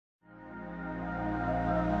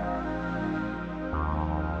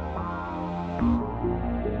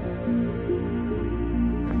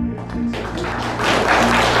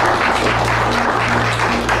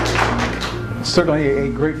certainly a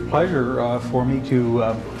great pleasure for me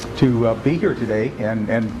to be here today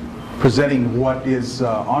and presenting what is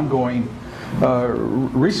ongoing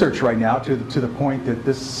research right now to the point that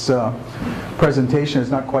this presentation is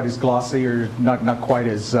not quite as glossy or not quite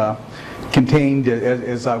as contained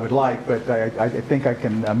as I would like, but I think I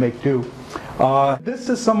can make do. This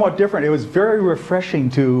is somewhat different. It was very refreshing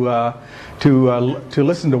to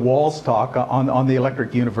listen to Wall's talk on the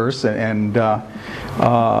electric universe, and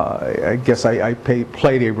I guess I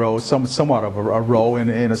played a role, somewhat of a role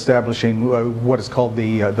in establishing what is called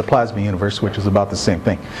the plasma universe, which is about the same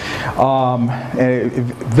thing.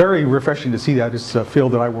 Very refreshing to see that. It's a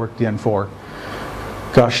field that I worked in for,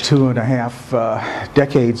 gosh, 2.5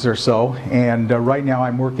 decades or so, and right now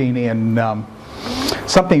I'm working in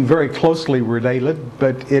something very closely related,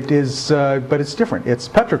 but it's different. It's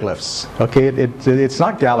petroglyphs. Okay, it's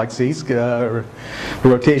not galaxies.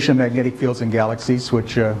 Rotation magnetic fields in galaxies,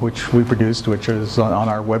 which we produced, which is on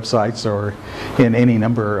our websites or in any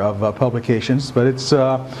number of publications. But it's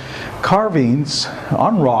carvings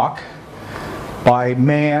on rock by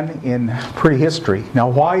man in prehistory. Now,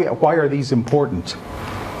 why are these important?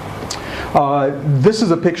 This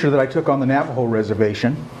is a picture that I took on the Navajo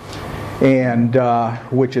reservation, and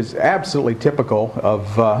which is absolutely typical of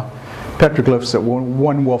petroglyphs that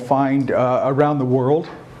one will find around the world.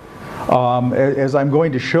 As I'm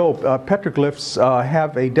going to show, petroglyphs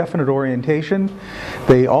have a definite orientation.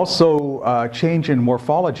 They also change in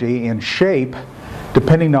morphology and shape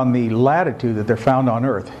depending on the latitude that they're found on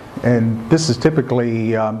Earth. And this is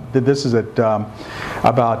typically, this is at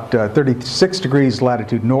about 36 degrees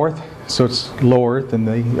latitude north, so it's lower than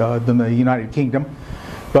the United Kingdom.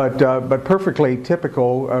 But perfectly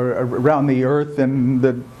typical around the Earth, and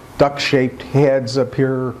the duck-shaped heads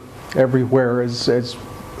appear everywhere as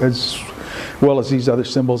well as these other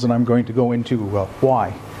symbols, and I'm going to go into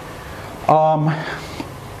why.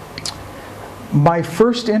 My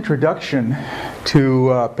first introduction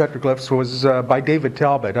to petroglyphs was by David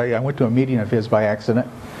Talbot. I went to a meeting of his by accident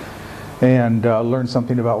and learned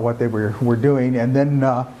something about what they were doing, and then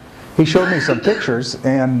he showed me some pictures,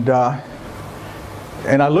 and I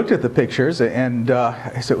looked at the pictures, and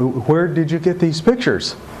I said, "Where did you get these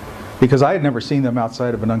pictures?" Because I had never seen them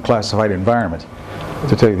outside of an unclassified environment,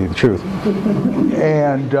 to tell you the truth.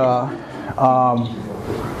 And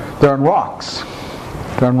they're on rocks.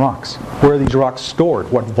 They're on rocks. Where are these rocks stored?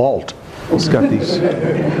 What vault? It's got these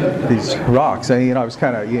rocks. And I was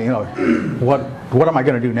kind of, what am I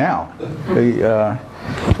going to do now?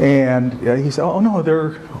 And he said, "Oh no,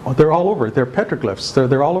 they're all over. They're petroglyphs.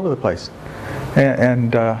 They're all over the place."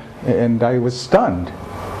 And I was stunned,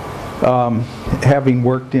 having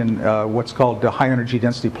worked in what's called high energy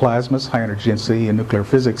density plasmas, high energy density in nuclear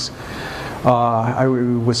physics. I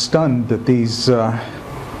was stunned that these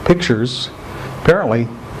pictures, apparently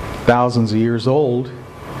thousands of years old,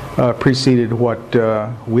 preceded what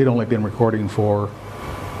we'd only been recording for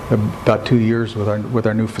about 2 years with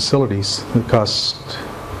our new facilities. It cost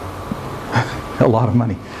a lot of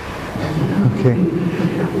money.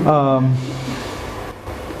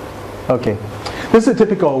 Okay. This is a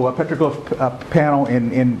typical petroglyph panel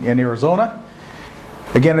in Arizona.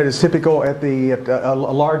 Again, it is typical at a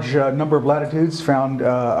large number of latitudes found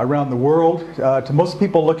around the world. To most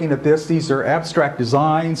people looking at this, these are abstract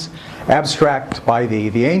designs, abstract by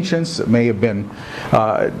the ancients that may have been,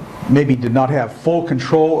 maybe did not have full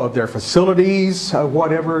control of their facilities,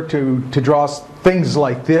 whatever, to draw things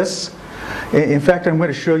like this. In fact, I'm going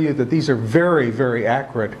to show you that these are very, very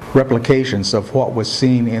accurate replications of what was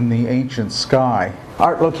seen in the ancient sky.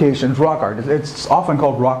 Art locations, rock art. It's often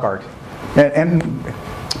called rock art. And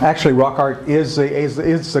actually, rock art is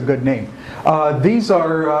a good name. These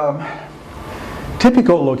are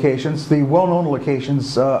typical locations, the well-known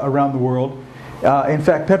locations around the world. In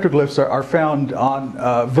fact, petroglyphs are found on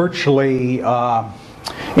virtually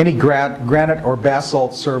any granite or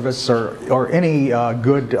basalt surface, or any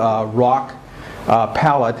good rock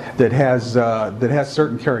palette that has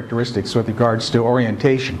certain characteristics with regards to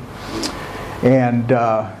orientation. And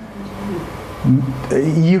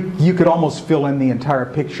you could almost fill in the entire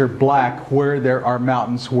picture black where there are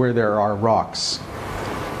mountains, where there are rocks.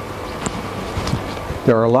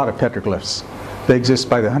 There are a lot of petroglyphs. They exist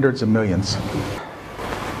by the hundreds of millions.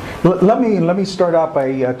 Let me start out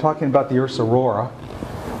by talking about the Earth's aurora,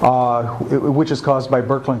 which is caused by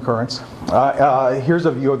Birkeland currents. Here's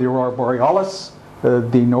a view of the aurora borealis,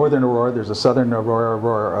 the northern aurora. There's a southern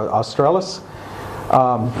aurora australis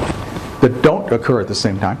that don't occur at the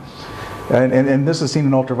same time. And this is seen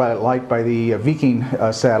in ultraviolet light by the Viking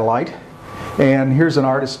satellite. And here's an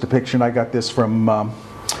artist's depiction. I got this from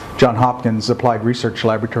Johns Hopkins Applied Research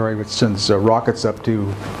Laboratory, which sends rockets up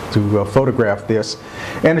to photograph this.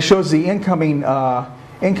 And it shows the incoming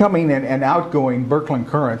and outgoing Birkeland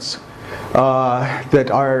currents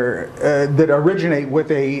that originate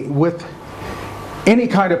with any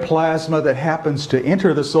kind of plasma that happens to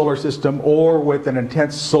enter the solar system or with an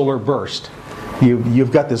intense solar burst.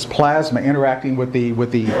 You've got this plasma interacting with the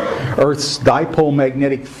Earth's dipole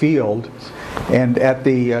magnetic field, and at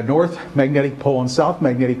the north magnetic pole and south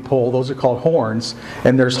magnetic pole, those are called horns,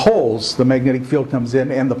 and there's holes. The magnetic field comes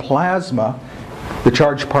in, and the plasma, the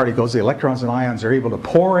charged particles, the electrons and ions, are able to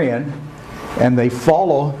pour in, and they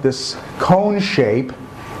follow this cone shape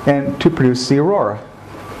and to produce the aurora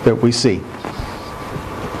that we see.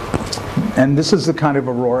 And this is the kind of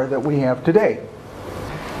aurora that we have today.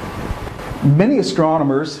 Many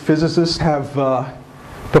astronomers, physicists have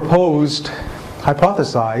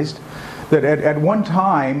hypothesized that at one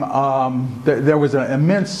time there was an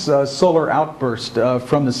immense solar outburst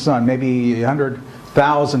from the sun, maybe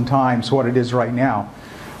 100,000 times what it is right now.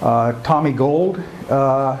 Tommy Gold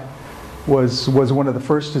was one of the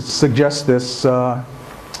first to suggest this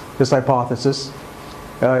hypothesis,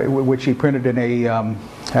 which he printed in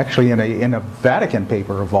actually in a Vatican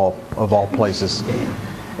paper of all places.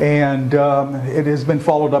 And it has been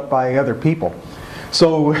followed up by other people.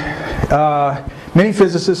 So many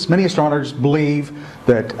physicists, many astronomers believe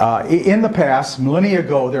that in the past, millennia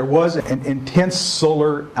ago, there was an intense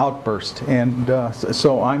solar outburst. And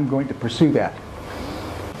so I'm going to pursue that.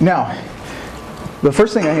 Now, the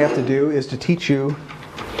first thing I have to do is to teach you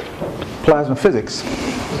plasma physics.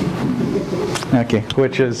 Okay,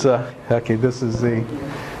 which is, okay, this is the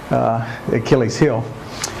Achilles heel.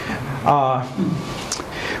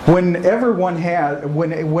 Whenever one has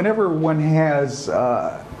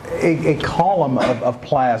a column of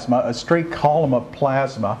plasma, a straight column of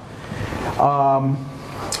plasma,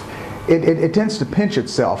 it tends to pinch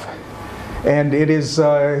itself, and it is.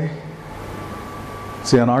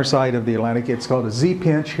 See, on our side of the Atlantic, it's called a Z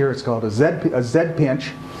pinch. Here, it's called a Z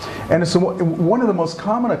pinch, and it's one of the most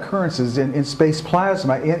common occurrences in space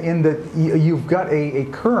plasma. In that you've got a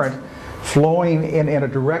current flowing in a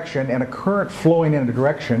direction, and a current flowing in a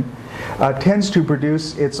direction tends to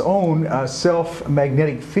produce its own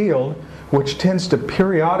self-magnetic field, which tends to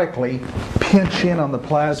periodically pinch in on the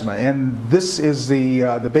plasma. And this is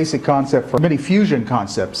the basic concept for many fusion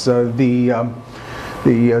concepts.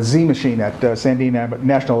 The Z machine at Sandia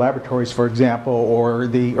National Laboratories, for example, or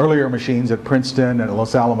the earlier machines at Princeton and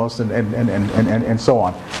Los Alamos and so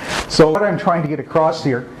on. So what I'm trying to get across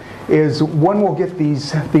here is one will get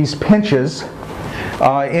these pinches.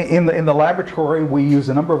 In the laboratory, we use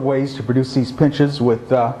a number of ways to produce these pinches with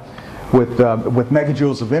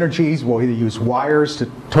megajoules of energies. We'll either use wires to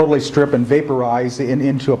totally strip and vaporize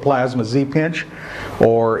into a plasma Z pinch,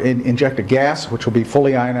 or inject a gas, which will be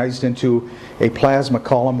fully ionized into a plasma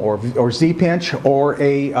column or Z pinch, or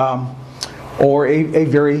a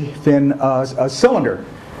very thin cylinder.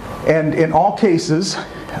 And in all cases,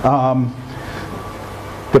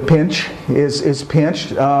 the pinch is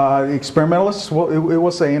pinched. Experimentalists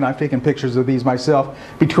will say, and I've taken pictures of these myself,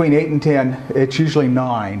 between 8 and 10. It's usually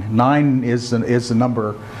 9. 9 is the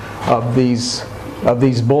number of these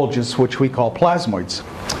bulges, which we call plasmoids,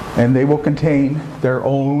 and they will contain their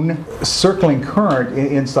own circling current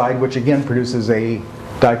inside, which again produces a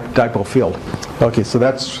dipole field. Okay, so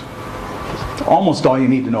that's almost all you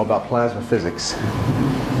need to know about plasma physics.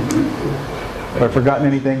 Have I forgotten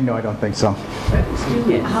anything? No, I don't think so. Excuse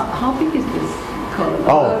me, how big is this column?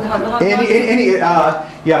 Oh,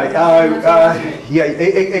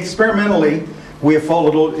 experimentally, we have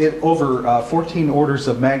followed it over 14 orders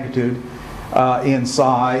of magnitude in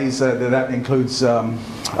size. That includes the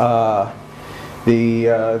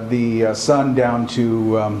sun down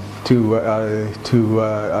to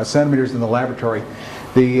centimeters in the laboratory.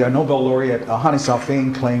 The Nobel laureate Hannes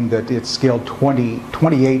Alfvén claimed that it scaled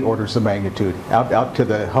 28 orders of magnitude out to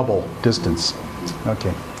the Hubble distance.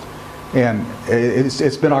 Okay, and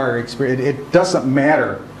it's been our experience. It doesn't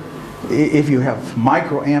matter if you have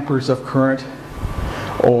microamperes of current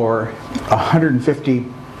or 150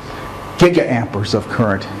 gigaamperes of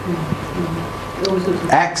current.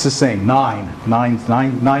 Acts the same. Nine's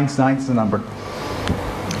the number.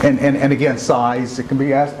 And again, size. It can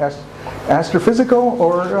be astrophysical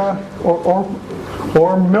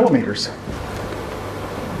or millimeters.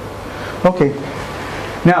 Okay.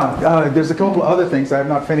 Now, there's a couple of other things. I have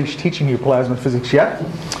not finished teaching you plasma physics yet.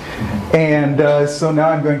 And so now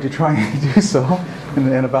I'm going to try and do so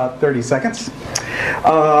in about 30 seconds.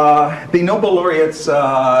 The Nobel laureates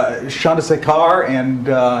Chandrasekhar and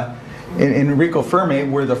Enrico Fermi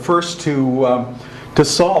were the first to to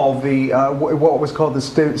solve the what was called the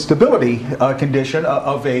stability condition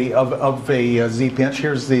of a Z-pinch.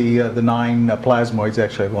 Here's the 9 plasmoids.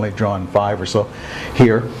 Actually, I've only drawn 5 or so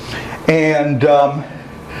here, and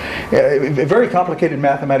very complicated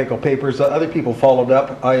mathematical papers. Other people followed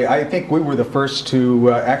up. I think we were the first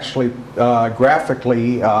to actually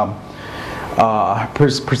graphically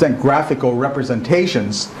present graphical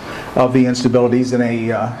representations of the instabilities in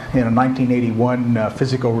a 1981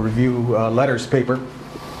 Physical Review Letters paper.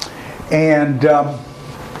 And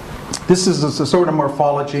this is a sort of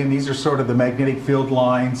morphology, and these are sort of the magnetic field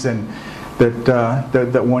lines and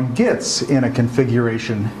that one gets in a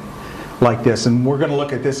configuration like this. And we're going to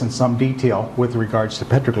look at this in some detail with regards to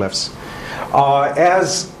petroglyphs.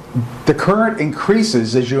 As the current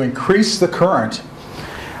increases, as you increase the current,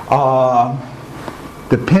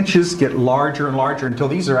 the pinches get larger and larger until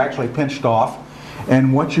these are actually pinched off,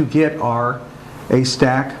 and what you get are a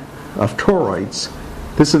stack of toroids.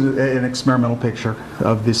 This is an experimental picture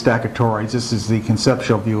of the stack of toroids. This is the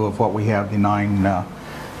conceptual view of what we have, the 9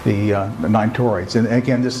 toroids. And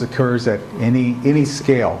again, this occurs at any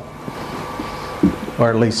scale, or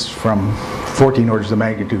at least from 14 orders of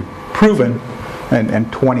magnitude proven,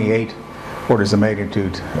 and 28 orders of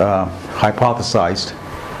magnitude hypothesized.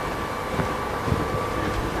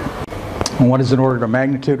 And what is an order of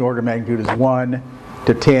magnitude? Order of magnitude is 1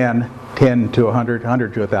 to 10, 10 to 100,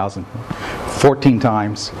 100 to 1,000, 14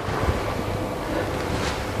 times.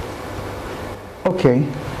 Okay.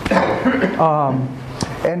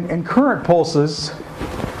 And current pulses,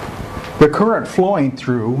 the current flowing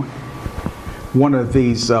through one of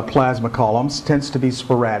these plasma columns tends to be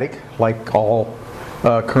sporadic, like all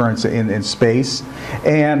currents in space.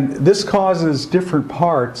 And this causes different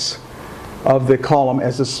parts of the column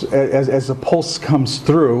as a pulse comes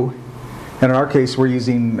through. And in our case, we're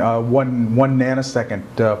using 1 nanosecond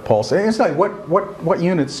pulse. And it's like, what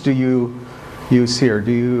units do you use here?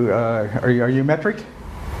 Do you are you metric?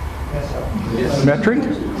 Yes, sir. Metric,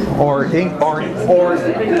 or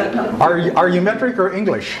are you metric or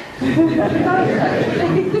English?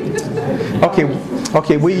 Okay.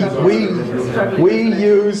 We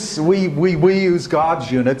use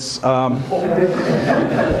God's units.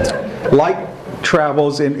 Light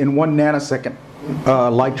travels in 1 nanosecond.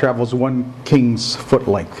 Light travels 1 king's foot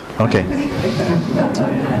length. Okay.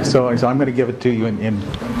 So I'm going to give it to you in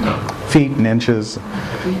feet and inches,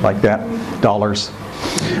 like that, dollars.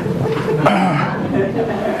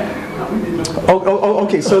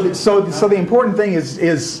 Okay. So the important thing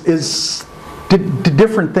is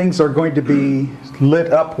different things are going to be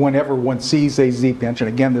lit up whenever one sees a Z-pinch, and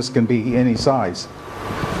again, this can be any size.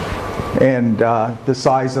 And the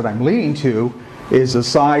size that I'm leading to is the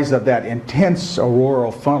size of that intense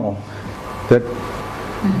auroral funnel that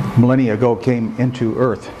millennia ago came into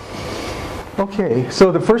Earth. Okay,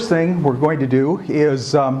 so the first thing we're going to do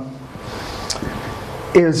is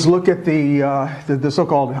look at the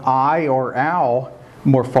so-called eye or owl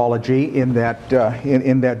morphology in that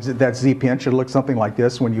Z-pinch. It looks something like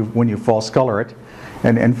this when you false color it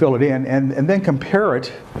and fill it in, and then compare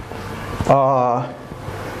it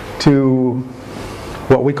to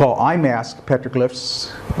what we call eye mask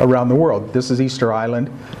petroglyphs around the world. This is Easter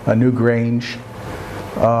Island, New Grange.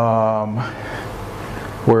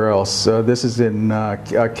 Where else? This is in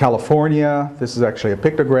California. This is actually a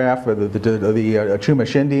pictograph of the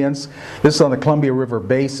Chumash Indians. This is on the Columbia River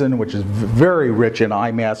Basin, which is very rich in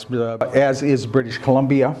eye mass, as is British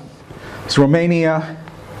Columbia. It's Romania,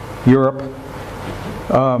 Europe.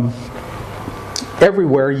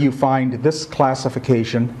 Everywhere you find this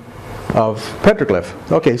classification of petroglyph.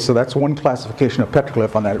 Okay, so that's one classification of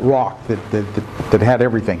petroglyph on that rock that had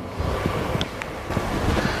everything.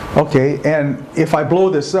 Okay, and if I blow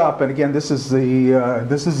this up, and again, this is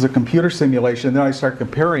a computer simulation, and then I start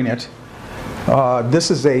comparing it.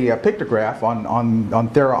 This is a pictograph on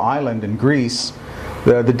Thera Island in Greece.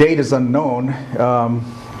 The date is unknown.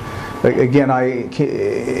 Again, I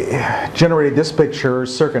generated this picture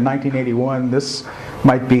circa 1981. This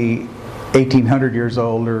might be 1,800 years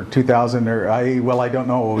old or 2,000, or I don't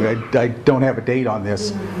know. I don't have a date on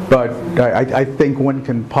this, but I think one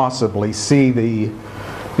can possibly see the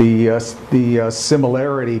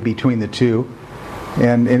similarity between the two,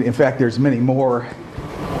 and in fact there's many more.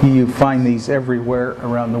 You find these everywhere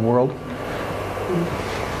around the world.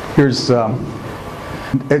 Here's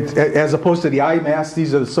as opposed to the eye mask,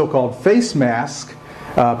 these are the so-called face mask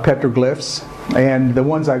petroglyphs, and the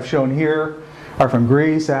ones I've shown here are from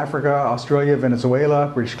Greece, Africa, Australia, Venezuela,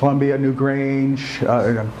 British Columbia, New Grange,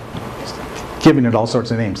 giving it all sorts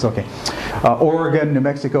of names. Okay. Oregon, New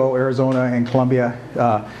Mexico, Arizona, and Colombia.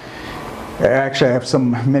 Actually, I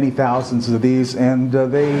have many thousands of these, and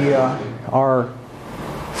they are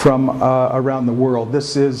from around the world.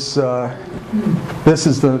 This is the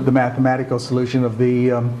mathematical solution of the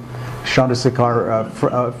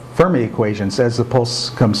Chandrasekhar Fermi equations as the pulse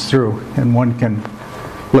comes through, and one can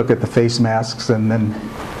look at the face masks and then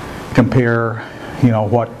compare,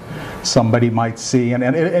 what somebody might see, and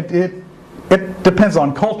it depends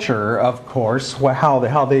on culture, of course, how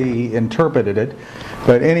they interpreted it.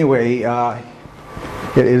 But anyway,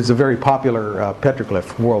 it is a very popular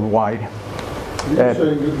petroglyph worldwide. Are you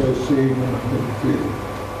saying that they're seeing magnetic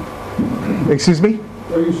field? Excuse me?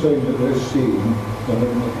 Are you saying that they're seeing the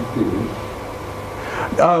magnetic field?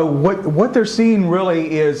 What they're seeing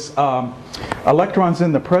really is electrons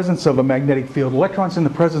in the presence of a magnetic field. Electrons in the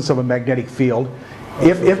presence of a magnetic field.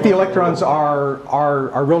 If the electrons are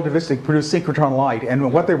relativistic, produce synchrotron light,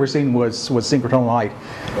 and what they were seeing was synchrotron light,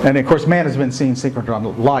 and of course man has been seeing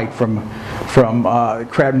synchrotron light from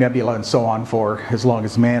Crab Nebula and so on for as long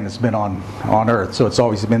as man has been on Earth, so it's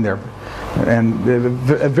always been there, and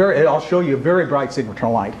I'll show you a very bright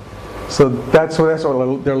synchrotron light. So that's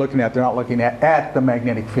what they're looking at. They're not looking at the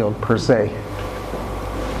magnetic field per se.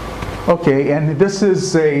 Okay, and this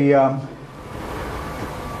is an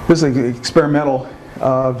experimental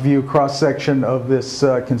view cross-section of this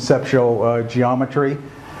conceptual geometry,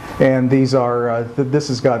 and these are this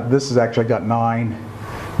has actually got nine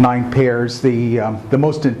pairs. The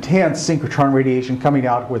most intense synchrotron radiation coming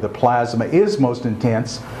out where the plasma is most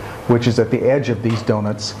intense, which is at the edge of these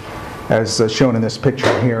donuts, as shown in this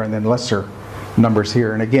picture here, and then lesser numbers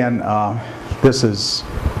here. And again, this is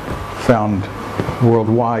found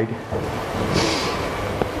worldwide.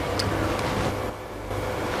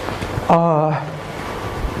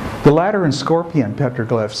 The ladder and scorpion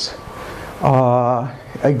petroglyphs,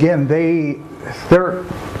 again, they're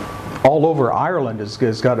all over. Ireland has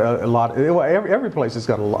got a lot. Every place has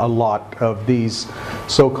got a lot of these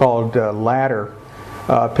so-called ladder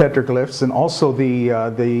petroglyphs, and also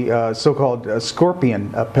the so-called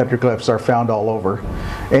scorpion petroglyphs are found all over.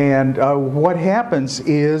 And what happens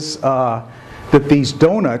is that these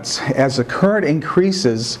donuts, as the current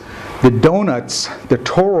increases, the donuts, the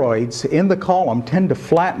toroids in the column tend to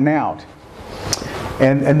flatten out,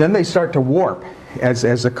 and then they start to warp as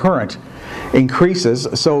the current increases.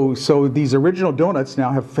 So these original donuts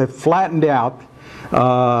now have flattened out.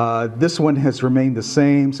 This one has remained the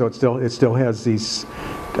same, so it still has these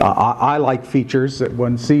eye-like features that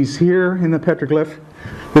one sees here in the petroglyph.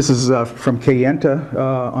 This is from Kayenta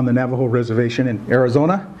on the Navajo Reservation in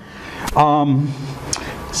Arizona.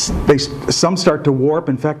 Some start to warp.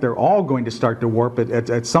 In fact, they're all going to start to warp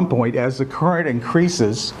at some point as the current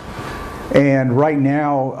increases. And right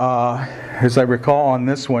now, as I recall on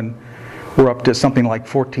this one, we're up to something like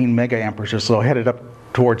 14 megaamperes or so, headed up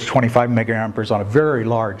towards 25 megaamperes on a very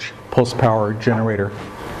large pulse power generator.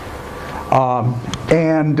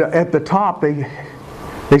 And at the top, they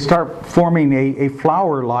start forming a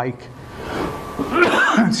flower-like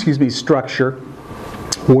excuse me, structure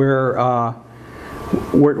where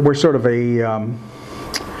sort of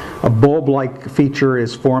a bulb-like feature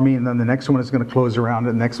is forming, and then the next one is going to close around,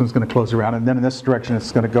 and the next one's going to close around, and then in this direction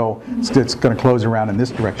it's going to go. It's going to close around in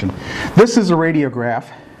this direction. This is a radiograph.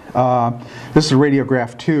 This is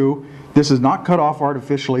radiograph 2. This is not cut off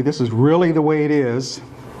artificially. This is really the way it is.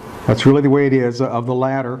 That's really the way it is of the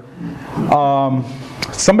ladder.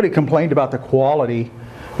 Somebody complained about the quality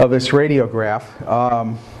of this radiograph.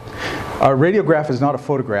 A radiograph is not a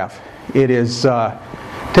photograph. It is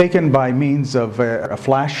taken by means of a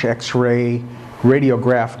flash X-ray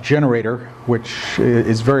radiograph generator, which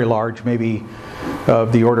is very large, maybe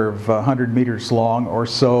of the order of 100 meters long or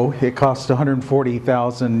so. It costs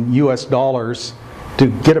 $140,000 US to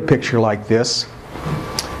get a picture like this,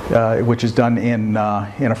 which is done in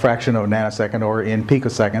a fraction of a nanosecond or in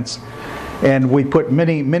picoseconds. And we put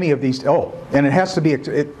many of these. Oh, and it has to be.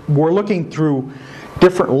 We're looking through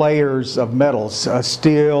different layers of metals,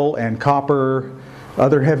 steel and copper,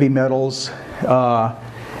 other heavy metals,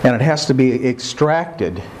 and it has to be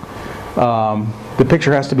extracted. The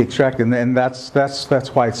picture has to be extracted, and that's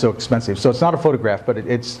why it's so expensive. So it's not a photograph, but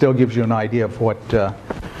it still gives you an idea of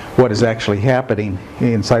what is actually happening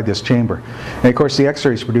inside this chamber. And of course, the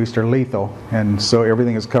X-rays produced are lethal, and so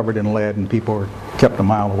everything is covered in lead, and people are kept a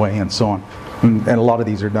mile away, and so on. And a lot of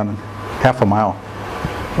these are done in half a mile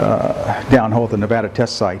downhole at the Nevada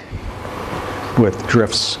test site with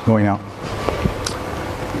drifts going out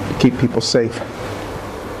to keep people safe.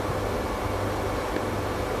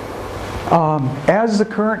 As the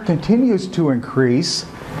current continues to increase,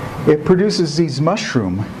 it produces these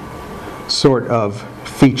mushroom sort of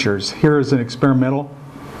features. Here is an experimental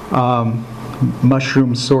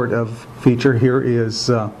mushroom sort of feature. Here is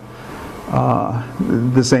the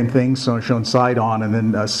same thing, so shown side on and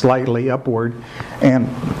then slightly upward. And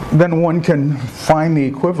then one can find the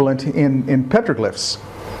equivalent in petroglyphs,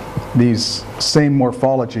 these same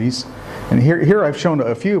morphologies. And here I've shown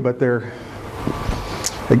a few, but they're,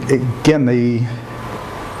 again, they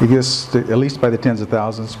exist at least by the tens of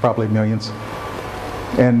thousands, probably millions,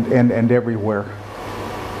 and everywhere.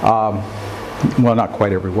 Well, not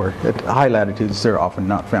quite everywhere. At high latitudes, they're often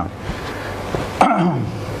not found.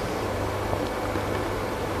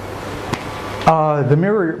 The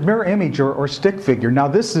mirror image or stick figure. Now,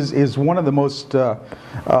 this is one of the most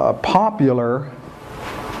popular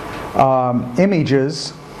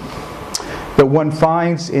images that one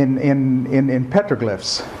finds in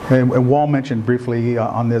petroglyphs. And Wall mentioned briefly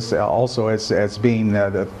on this also as being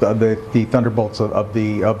the thunderbolts of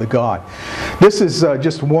the god. This is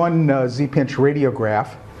just one Z-pinch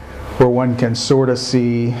radiograph where one can sort of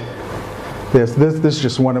see this. This is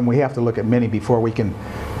just one, and we have to look at many before we can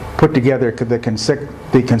put together the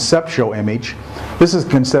conceptual image. This is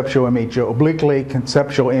conceptual image obliquely,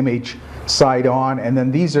 conceptual image side on, and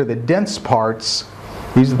then these are the dense parts.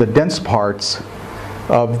 These are the dense parts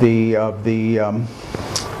of the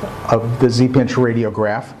Z-pinch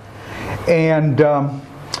radiograph, and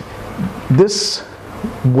this,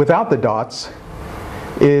 without the dots,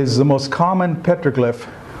 is the most common petroglyph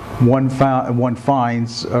one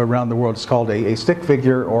finds around the world. It's called a stick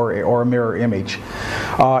figure or a mirror image.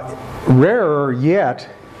 Rarer yet,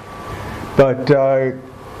 but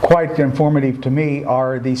quite informative to me,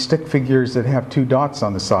 are the stick figures that have two dots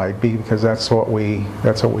on the side, because that's what we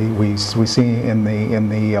see in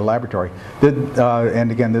the laboratory.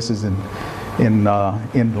 And again, this is in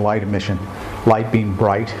light emission, light being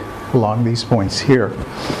bright along these points here,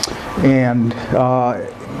 and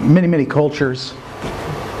many cultures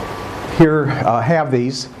here have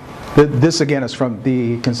these. This again is from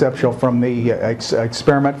the conceptual, from the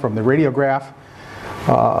experiment, from the radiograph.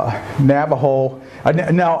 Navajo.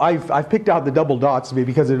 Now I've picked out the double dots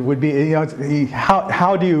because it would be, you know,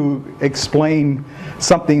 how do you explain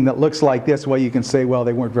something that looks like this? Well, you can say, well,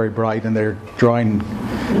 they weren't very bright and their drawing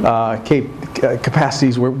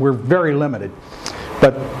capacities were very limited.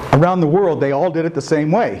 But around the world, they all did it the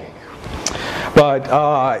same way. But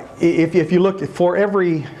if you look for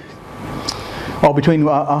every, between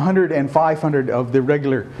 100 and 500 of the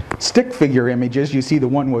regular stick figure images, you see the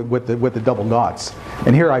one with the double dots.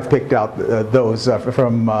 And here I've picked out those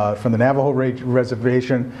from the Navajo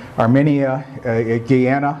Reservation, Armenia,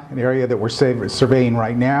 Guyana, an area that we're surveying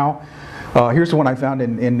right now. Here's the one I found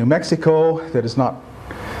in New Mexico that is not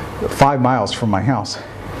 5 miles from my house.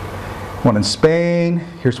 One in Spain.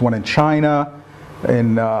 Here's one in China.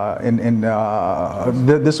 This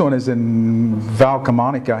one is in Val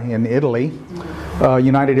Camonica in Italy,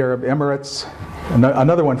 United Arab Emirates.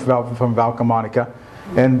 Another one from Val Camonica,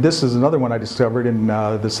 and this is another one I discovered in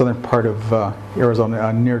the southern part of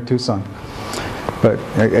Arizona, near Tucson. But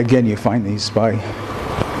again, you find these by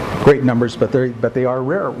great numbers, but they are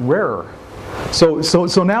rarer. So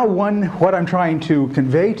now what I'm trying to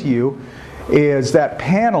convey to you is that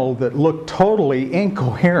panel that looked totally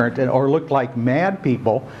incoherent or looked like mad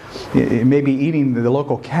people, maybe eating the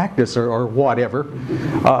local cactus or whatever,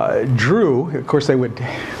 drew. Of course, maybe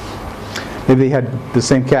they had the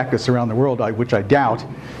same cactus around the world, which I doubt,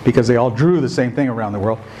 because they all drew the same thing around the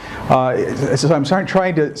world. So I'm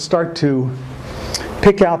trying to start to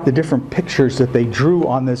pick out the different pictures that they drew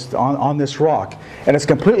on this rock, and it's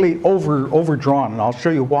completely overdrawn, and I'll show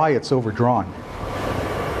you why it's overdrawn.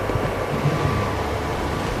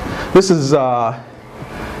 This is in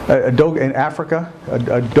Africa,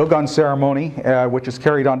 a Dogon ceremony, which is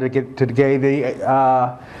carried on to today.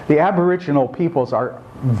 The Aboriginal peoples are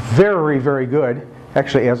very, very good,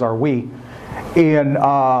 actually, as are we, in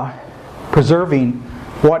preserving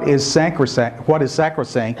what is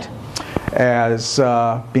sacrosanct as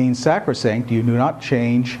being sacrosanct. You do not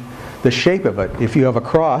change the shape of it. If you have a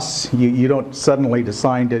cross, you don't suddenly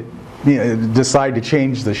decide to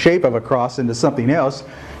change the shape of a cross into something else.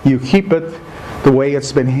 You keep it the way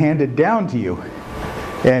it's been handed down to you.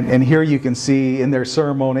 And here you can see in their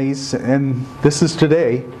ceremonies, and this is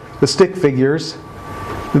today, the stick figures.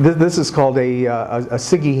 This is called a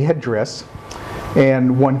sigi headdress.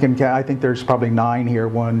 And one can, I think there's probably 9 here.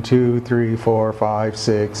 1, 2, 3, 4, 5,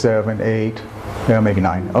 6, 7, 8, maybe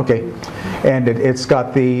 9. Okay. And it's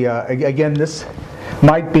got the, again, this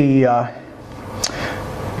might be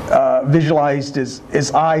visualized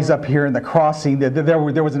as eyes up here in the crossing.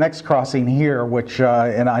 There was an X crossing here, which,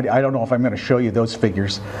 and I don't know if I'm going to show you those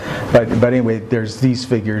figures, but anyway, there's these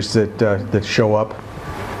figures that show up.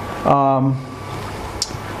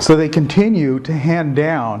 So they continue to hand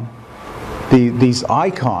down these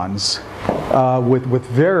icons with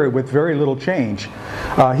very little change.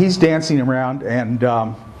 He's dancing around, and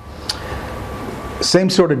same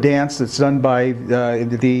sort of dance that's done by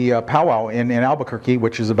the powwow in Albuquerque,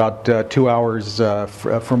 which is about 2 hours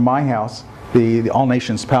from my house, the All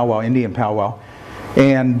Nations powwow, Indian powwow,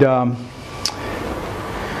 and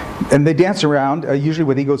they dance around usually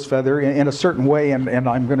with eagle's feather in a certain way, and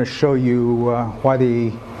I'm going to show you why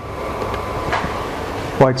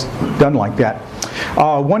it's done like that.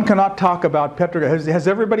 One cannot talk about petroglyphs. Has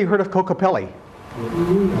everybody heard of Kokopelli?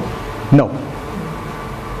 No.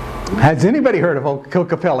 Has anybody heard of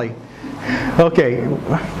Kokopelli? Okay.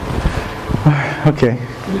 Okay.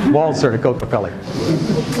 Walt's heard of Kokopelli.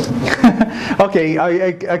 Okay.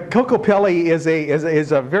 Kokopelli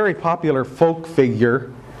is a very popular folk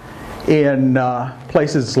figure in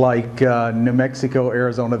places like New Mexico,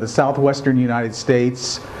 Arizona, the southwestern United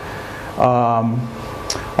States.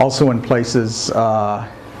 Also in places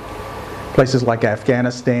like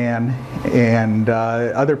Afghanistan and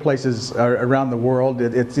other places around the world.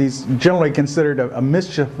 He's generally considered a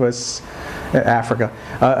mischievous Africa,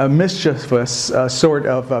 a mischievous sort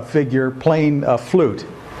of figure playing a flute.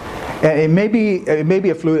 And it may be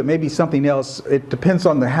a flute, it may be something else. It depends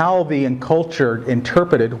on how the culture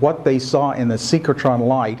interpreted what they saw in the synchrotron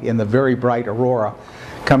light in the very bright aurora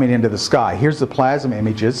coming into the sky. Here's the plasma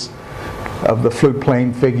images of the flute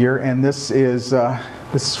playing figure, and this is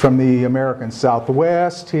from the American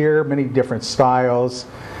Southwest here, many different styles.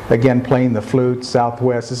 Again, playing the flute,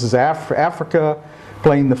 Southwest. This is Africa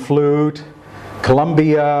playing the flute.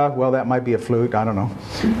 Colombia, well, that might be a flute, I don't know.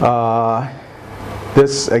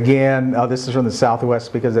 This again, this is from the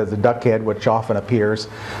Southwest because there's a duck head which often appears.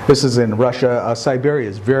 This is in Russia. Siberia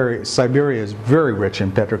is very rich in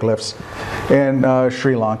petroglyphs, and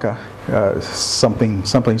Sri Lanka,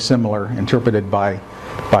 something similar interpreted by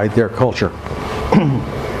their culture.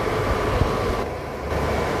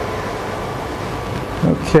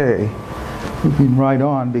 Okay, moving right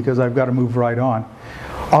on because I've got to move right on.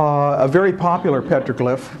 A very popular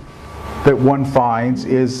petroglyph that one finds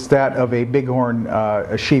is that of a bighorn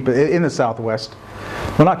sheep in the Southwest.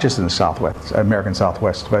 Well, not just in the Southwest, American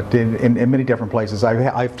Southwest, but in many different places.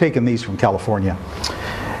 I've taken these from California,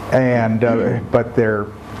 and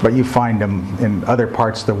but you find them in other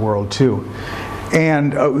parts of the world too.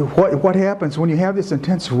 And what happens when you have this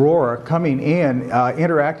intense aurora coming in,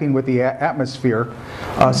 interacting with the atmosphere,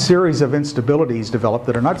 a series of instabilities develop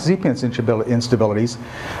that are not Z-pinch instabilities,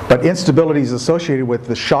 but instabilities associated with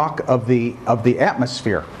the shock of the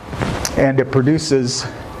atmosphere, and it produces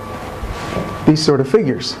these sort of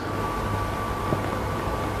figures.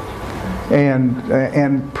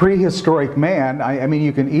 And prehistoric man, I mean,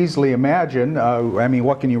 you can easily imagine. I mean,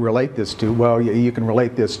 what can you relate this to? Well, you can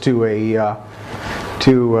relate this to a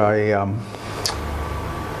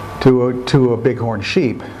bighorn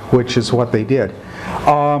sheep, which is what they did.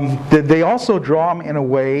 They also draw them in a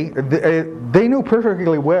way. They knew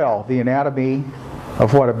perfectly well the anatomy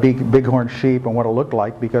of what a bighorn sheep and what it looked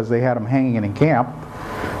like because they had them hanging in camp.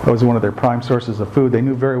 That was one of their prime sources of food. They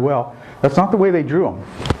knew very well. That's not the way they drew them.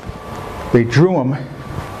 They drew them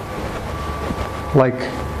like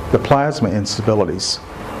the plasma instabilities.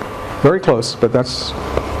 Very close, but that's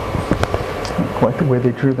not quite the way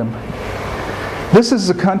they drew them. This is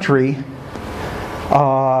a country,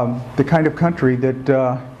 the kind of country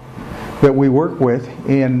that we work with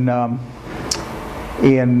in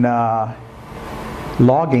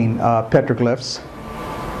logging petroglyphs.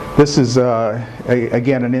 This is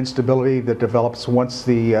again an instability that develops once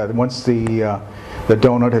the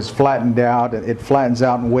donut has flattened out. It flattens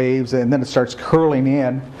out in waves, and then it starts curling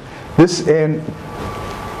in.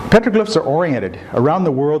 Petroglyphs are oriented. Around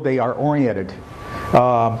the world, they are oriented.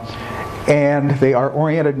 And they are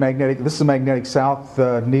oriented magnetic. This is a magnetic south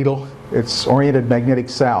needle. It's oriented magnetic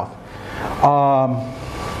south.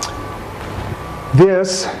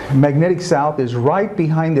 This magnetic south is right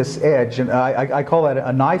behind this edge, and I call that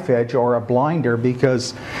a knife edge or a blinder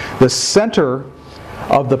because the center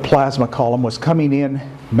of the plasma column was coming in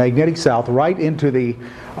magnetic south right into the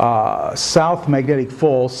south magnetic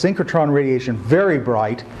full, synchrotron radiation, very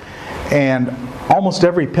bright, and almost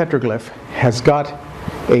every petroglyph has got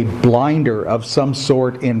a blinder of some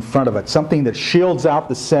sort in front of it, something that shields out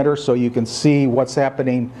the center so you can see what's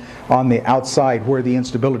happening on the outside where the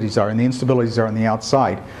instabilities are, and the instabilities are on the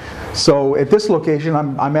outside. So at this location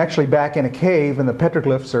I'm actually back in a cave, and the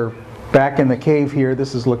petroglyphs are back in the cave here.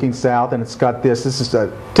 This is looking south, and it's got this is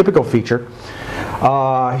a typical feature.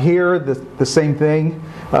 Here the same thing.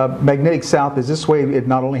 Magnetic south is this way. It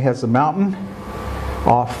not only has the mountain,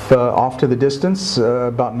 off to the distance,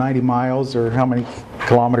 about 90 miles or how many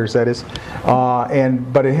kilometers that is.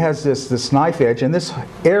 But it has this knife edge, and this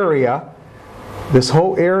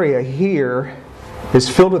whole area here is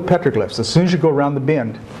filled with petroglyphs. As soon as you go around the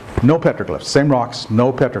bend, no petroglyphs. Same rocks,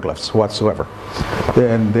 no petroglyphs whatsoever.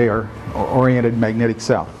 Then they are oriented magnetic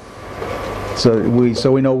south. So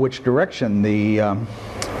we know which direction the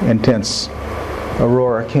intense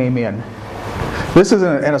aurora came in. This is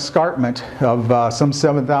an escarpment of some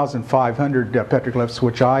 7,500 petroglyphs,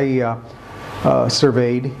 which I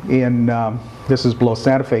surveyed in, this is below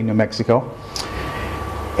Santa Fe, New Mexico.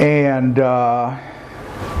 And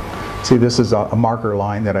see, this is a marker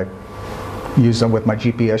line that I use with my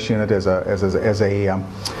GPS unit as a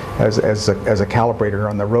calibrator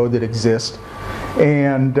on the road that exists.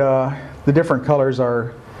 And the different colors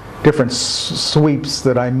are different sweeps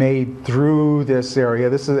that I made through this area.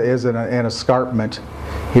 This is an escarpment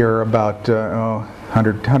here about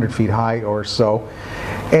 100 feet high or so.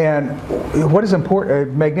 And what is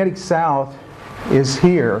important, magnetic south is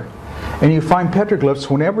here. And you find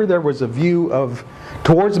petroglyphs whenever there was a view of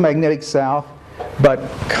towards magnetic south, but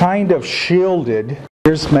kind of shielded.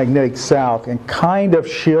 Here's magnetic south and kind of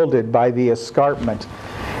shielded by the escarpment.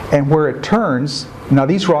 And where it turns, now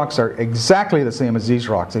these rocks are exactly the same as these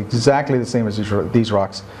rocks, exactly the same as these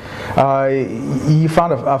rocks. You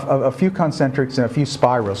found a few concentrics and a few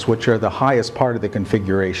spirals, which are the highest part of the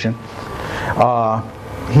configuration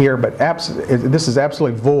here, but this is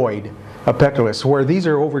absolutely void of petroglyphs, where these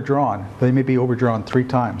are overdrawn. They may be overdrawn 3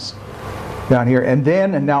 times down here. And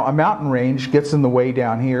now a mountain range gets in the way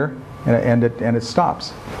down here, and it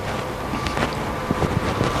stops.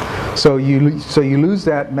 So you lose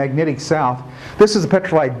that magnetic south. This is a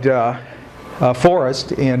petrified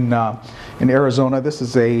forest in Arizona. This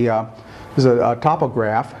is a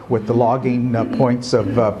topograph with the logging points of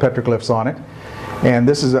petroglyphs on it, and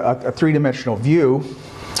this is a 3-dimensional view.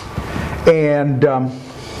 And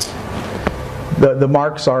the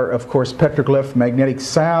marks are, of course, petroglyph magnetic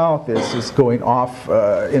south. This is going off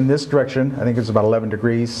in this direction. I think it's about 11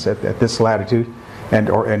 degrees at this latitude and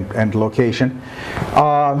location.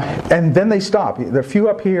 And then they stop. There are a few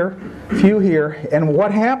up here, few here, and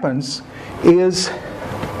what happens is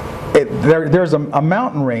there's a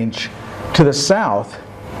mountain range to the south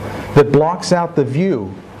that blocks out the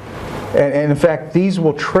view. And in fact, these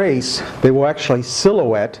will trace, they will actually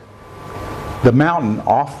silhouette the mountain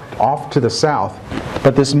off to the south.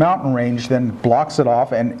 But this mountain range then blocks it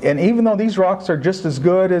off, and even though these rocks are just as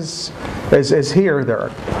good as here,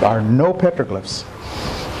 there are no petroglyphs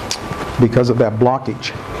because of that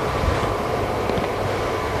blockage.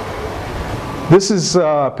 This is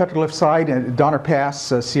a petroglyph site at Donner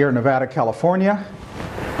Pass, Sierra Nevada, California.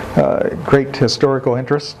 Great historical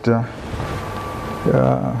interest to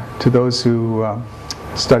those who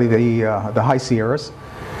study the high Sierras.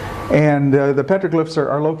 And the petroglyphs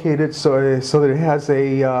are located so that it has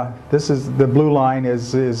this is the blue line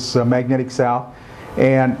is magnetic south.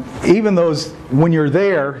 And even those, when you're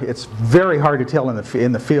there, it's very hard to tell in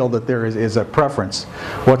the field that there is a preference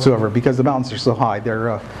whatsoever, because the mountains are so high.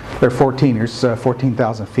 They're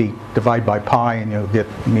 14,000 feet. Divide by pi and you'll get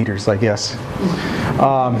meters, I guess.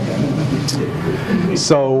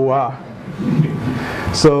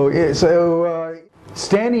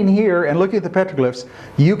 Standing here and looking at the petroglyphs,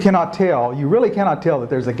 you really cannot tell that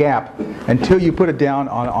there's a gap until you put it down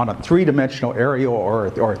on a 3-dimensional aerial or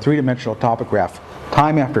a 3-dimensional topograph,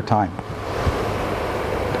 time after time.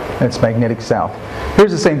 It's magnetic south.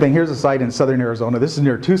 Here's the same thing. Here's a site in southern Arizona. This is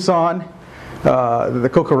near Tucson. The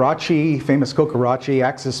Cocarachi, famous Cocarachi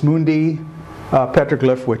Axis Mundi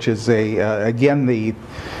petroglyph, which is again the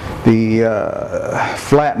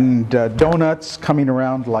flattened donuts coming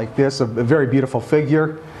around like this, a very beautiful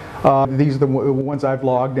figure. These are the ones I've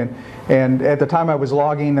logged, and at the time I was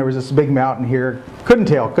logging, there was this big mountain here. Couldn't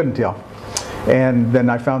tell. And then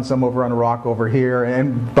I found some over on a rock over here,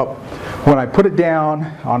 but when I put it down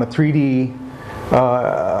on a 3D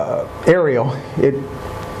aerial, it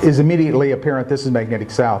is immediately apparent this is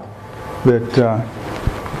magnetic south. That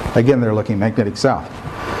again, they're looking magnetic south.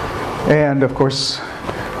 And of course,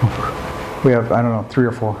 we have, I don't know,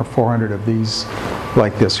 300 or 400 of these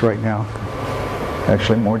like this right now.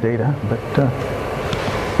 Actually, more data, but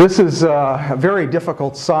this is a very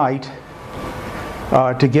difficult site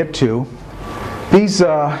to get to. These,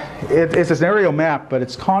 it's an aerial map, but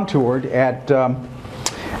it's contoured at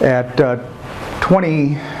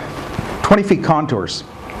 20 feet contours.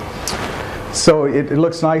 So it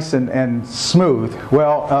looks nice and smooth.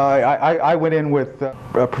 Well, I went in with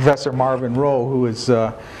Professor Marvin Rowe, who is,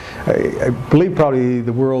 I believe, probably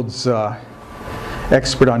the world's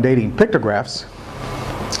expert on dating pictographs.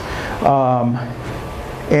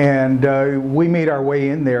 We made our way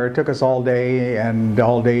in there. It took us all day and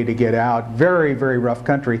all day to get out. Very, very rough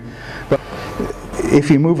country. But if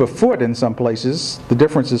you move a foot in some places, the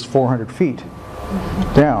difference is 400 feet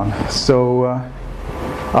down. So,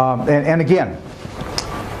 and again,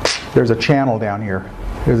 there's a channel down here.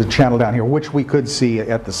 There's a channel down here, which we could see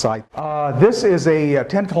at the site. This is a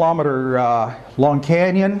 10-kilometer long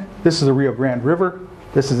canyon. This is the Rio Grande River.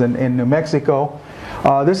 This is in New Mexico.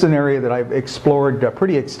 This is an area that I've explored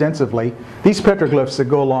pretty extensively. These petroglyphs that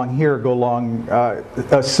go along here go along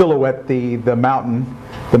silhouette the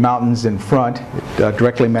mountains in front,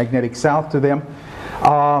 directly magnetic south to them.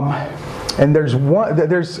 And there's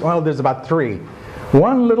about three.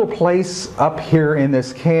 One little place up here in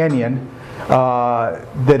this canyon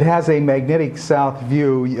that has a magnetic south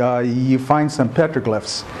view. You find some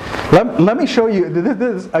petroglyphs. Let me show you.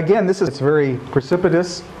 This is very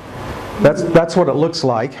precipitous. That's what it looks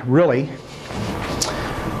like, really.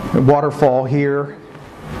 Waterfall here,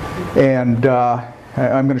 and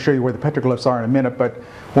I'm going to show you where the petroglyphs are in a minute, but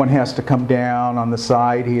one has to come down on the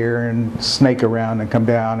side here and snake around and come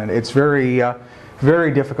down, and it's very,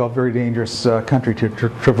 very difficult, very dangerous country to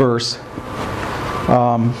traverse.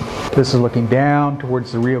 This is looking down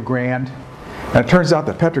towards the Rio Grande, and it turns out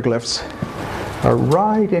the petroglyphs are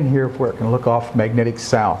right in here where it can look off magnetic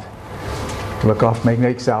south. Look off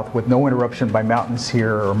magnetic south with no interruption by mountains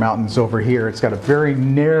here or mountains over here. It's got a very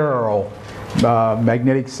narrow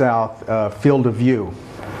magnetic south field of view.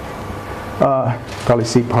 Probably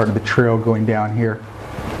see part of the trail going down here.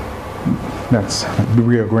 That's the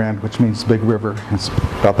Rio Grande, which means big river. It's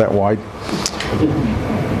about that wide.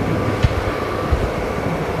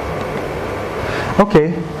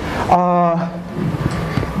 Okay.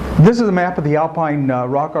 This is a map of the alpine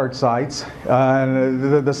rock art sites.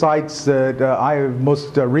 The sites that I have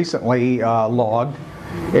most recently logged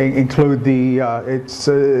include it's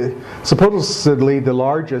supposedly the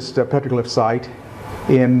largest petroglyph site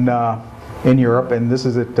in Europe, and this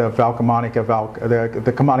is at the Camonica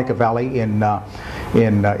Valley in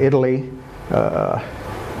Italy.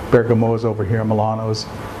 Bergamo's over here, Milano's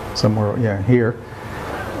somewhere, here,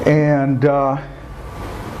 and.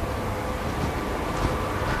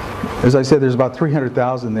 As I said, there's about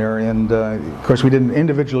 300,000 there, and of course we didn't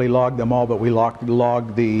individually log them all, but we logged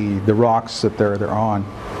the rocks that they're on,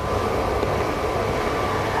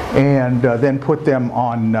 and then put them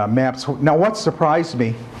on maps. Now, what surprised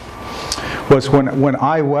me was when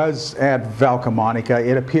I was at Val Camonica,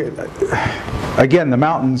 it appeared, again, the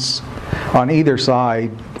mountains on either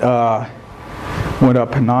side went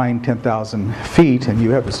up 9,000–10,000 feet, and you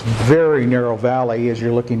have this very narrow valley as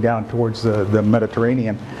you're looking down towards the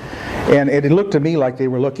Mediterranean. And it looked to me like they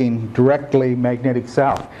were looking directly magnetic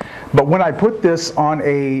south. But when I put this on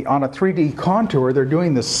a 3D contour, they're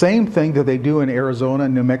doing the same thing that they do in Arizona,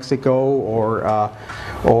 New Mexico, or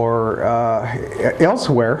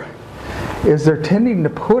elsewhere, is they're tending to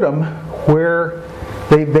put them where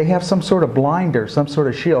they have some sort of blinder, some sort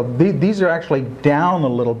of shield. These are actually down a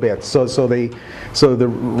little bit, so the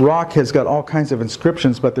rock has got all kinds of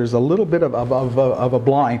inscriptions, but there's a little bit of a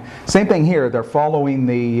blind. Same thing here. They're following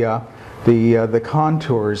the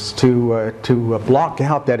contours to block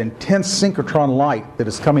out that intense synchrotron light that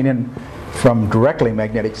is coming in from directly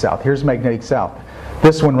magnetic south. Here's magnetic south.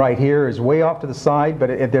 This one right here is way off to the side, but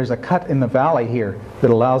there's a cut in the valley here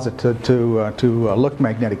that allows it to look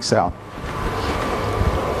magnetic south.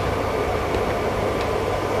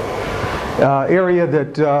 Area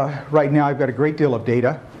that right now I've got a great deal of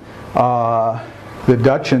data. The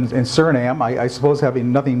Dutch in Suriname, I suppose,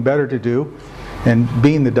 having nothing better to do, and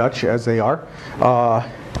being the Dutch as they are,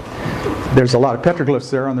 there's a lot of petroglyphs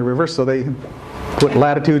there on the river, so they put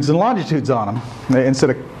latitudes and longitudes on them instead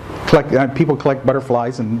of people collect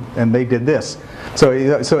butterflies, and they did this. So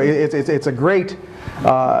it's a great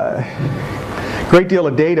deal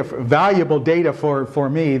of data, valuable data for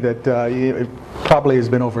me that it probably has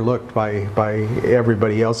been overlooked by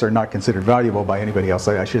everybody else, or not considered valuable by anybody else,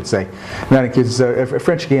 I should say. And that includes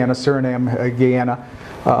French Guiana, Suriname, Guyana,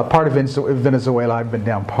 part of Venezuela. I've been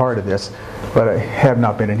down part of this, but I have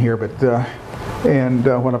not been in here. But and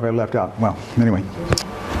what have I left out? Well, anyway,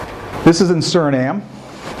 this is in Suriname.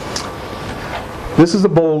 This is a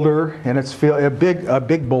boulder, and it's a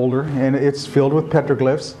big boulder, and it's filled with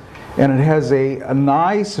petroglyphs, and it has a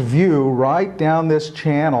nice view right down this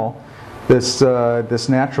channel, this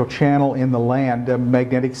natural channel in the land,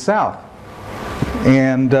 magnetic south,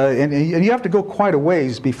 and you have to go quite a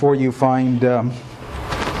ways before you find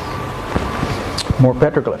more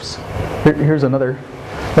petroglyphs. Here's another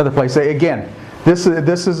place. Again, this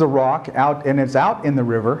is a rock out, and it's out in the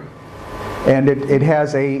river. and it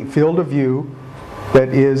has a field of view that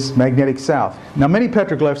is magnetic south. Now many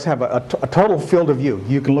petroglyphs have a total field of view.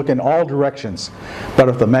 You can look in all directions, but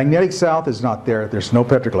if the magnetic south is not there, there's no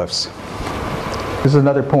petroglyphs. This is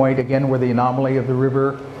another point again where the anomaly of the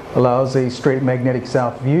river allows a straight magnetic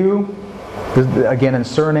south view. This, again in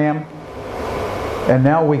Suriname. And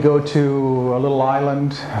now we go to a little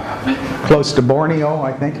island close to Borneo,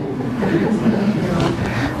 I think.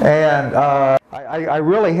 And I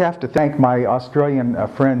really have to thank my Australian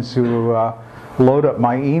friends who load up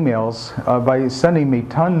my emails by sending me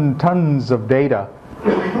tons of data.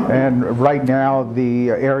 And right now, the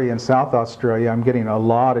area in South Australia, I'm getting a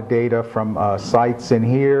lot of data from sites in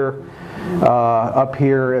here, up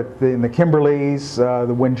here in the Kimberleys,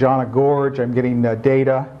 the Windjana Gorge. I'm getting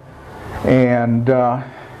data, and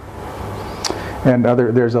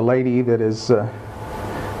there's a lady that is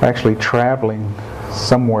actually traveling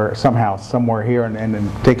somewhere here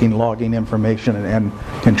and logging information and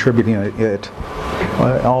contributing it.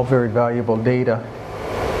 All very valuable data.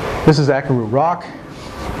 This is Akaru Rock.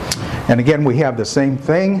 And again, we have the same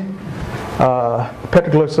thing.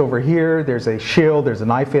 Petroglyphs over here, there's a shield, there's a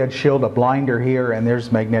knife-edge shield, a blinder here, and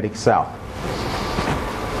there's magnetic south.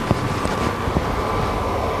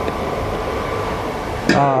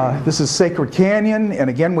 This is Sacred Canyon, and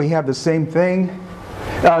again we have the same thing.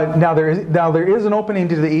 Now there is an opening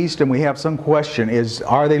to the east, and we have some question,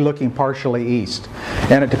 are they looking partially east?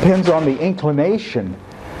 And it depends on the inclination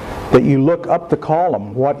that you look up the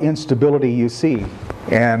column, what instability you see.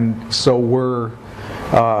 And so we're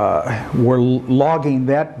logging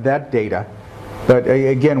that data. But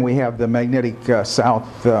again, we have the magnetic south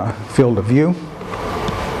field of view.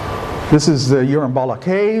 This is the Urambala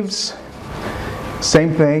Caves.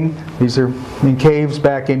 Same thing. These are in caves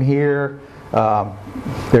back in here.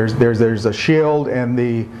 There's a shield, and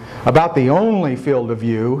about the only field of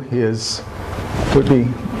view would be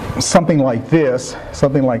something like this,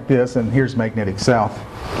 and here's magnetic south.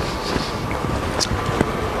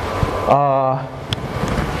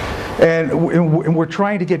 And we're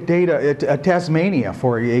trying to get data at Tasmania,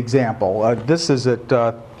 for example. This is at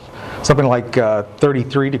something like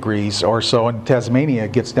 33 degrees or so, and Tasmania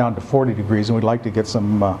gets down to 40 degrees, and we'd like to get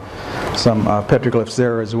some petroglyphs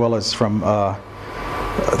there, as well as from a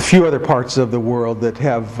few other parts of the world that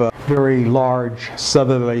have very large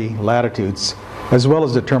southerly latitudes, as well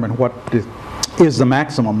as determine what is the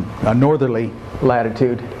maximum northerly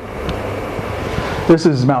latitude. This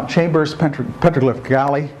is Mount Chambers Petroglyph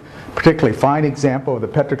Galley, particularly fine example of the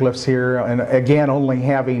petroglyphs here, and again only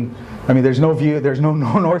having, there's no view, there's no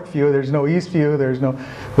north view, there's no east view, there's no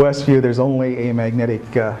west view, there's only a magnetic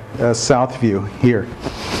south view here.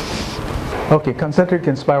 Okay, concentric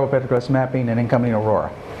and spiral petroglyphs mapping and incoming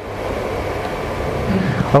aurora.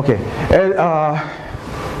 Okay,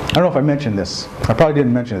 I don't know if I mentioned this. I probably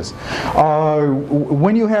didn't mention this.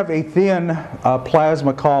 When you have a thin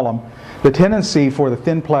plasma column, the tendency for the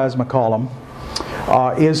thin plasma column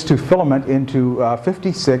is to filament into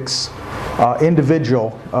 56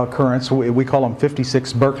 individual currents. We call them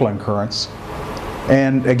 56 Birkeland currents.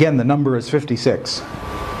 And again, the number is 56,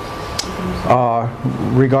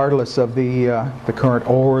 regardless of the current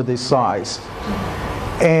or the size.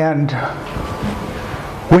 And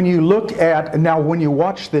when you look at, now when you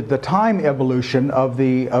watch the time evolution of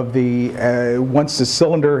once the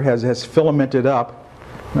cylinder has filamented up,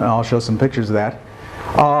 I'll show some pictures of that.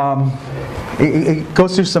 It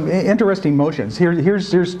goes through some interesting motions.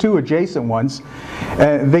 Here's two adjacent ones.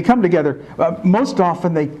 They come together. Most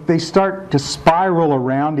often they start to spiral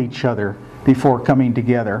around each other before coming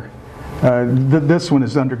together. This one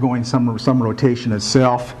is undergoing some rotation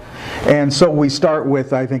itself. And so we start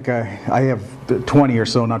with, I think I have 20 or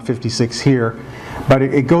so, not 56 here. But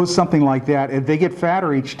it goes something like that. And they get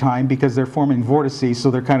fatter each time because they're forming vortices,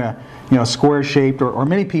 so they're kind of square shaped, or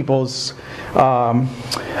many people's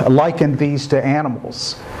liken these to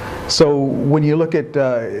animals. So when you look at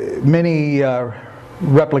many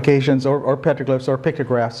replications or petroglyphs or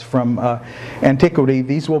pictographs from antiquity,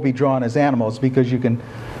 these will be drawn as animals because you can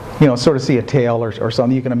sort of see a tail or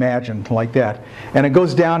something you can imagine like that. And it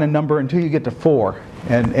goes down in number until you get to 4,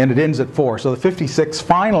 and it ends at 4. So the 56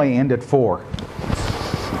 finally end at 4.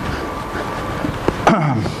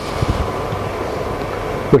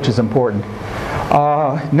 Which is important.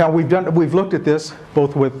 Now we've looked at this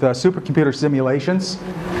both with supercomputer simulations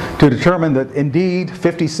to determine that indeed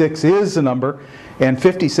 56 is the number, and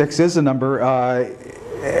 56 is the number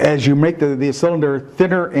as you make the cylinder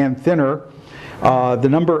thinner and thinner. The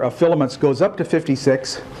number of filaments goes up to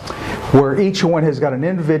 56, where each one has got an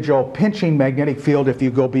individual pinching magnetic field. If you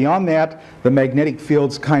go beyond that, the magnetic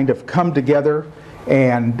fields kind of come together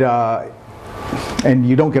and and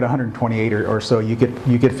you don't get 128 or so. You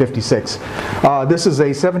get 56. This is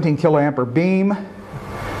a 17 kiloampere beam,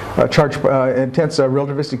 intense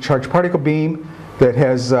relativistic charged particle beam that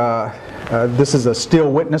has. This is a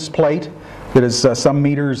steel witness plate that is some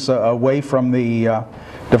meters away from the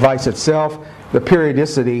device itself. The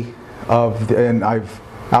periodicity of, and I've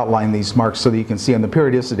outlined these marks so that you can see, on the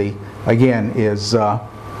periodicity again is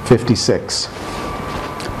 56.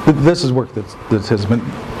 This is work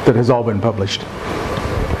that has all been published.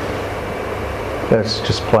 That's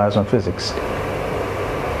just plasma physics.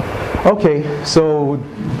 Okay, so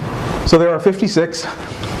there are 56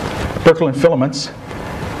 Birkeland filaments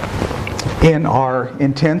in our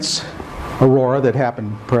intense aurora that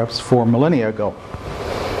happened perhaps 4 millennia ago.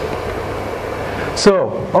 So,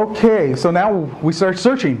 okay, so now we start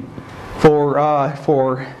searching for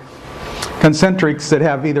concentrics that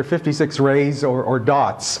have either 56 rays or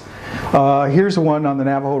dots. Here's one on the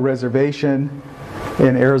Navajo Reservation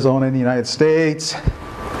in Arizona in the United States.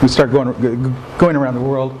 We start going around the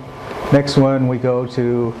world. Next one, we go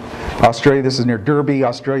to Australia. This is near Derby,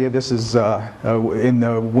 Australia. This is in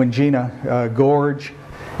the Wingina Gorge.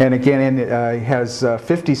 And again, it has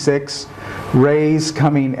 56 rays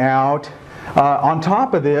coming out. On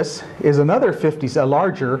top of this is another a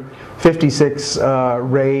larger 56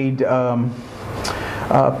 rayed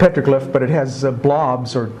petroglyph, but it has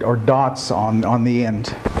blobs or dots on the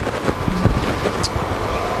end.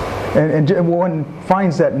 And one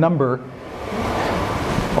finds that number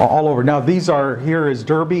all over. Now these are, here is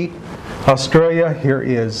Derby, Australia. Here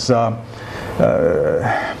is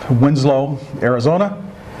Winslow, Arizona.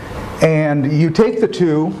 And you take the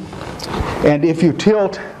two, and if you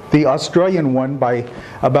tilt the Australian one by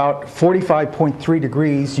about 45.3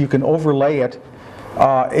 degrees, you can overlay it.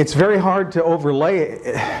 It's very hard to overlay it.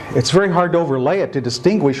 It's very hard to overlay it to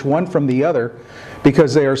distinguish one from the other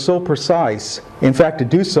because they are so precise. In fact, to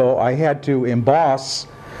do so, I had to emboss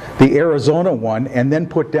the Arizona one and then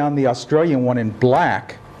put down the Australian one in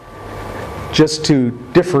black just to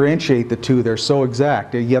differentiate the two. They're so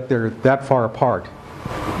exact, yet they're that far apart,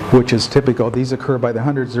 which is typical. These occur by the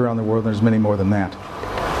hundreds around the world, and there's many more than that.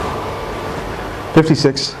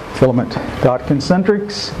 56 filament dot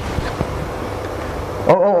concentrics.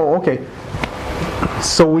 Oh, okay.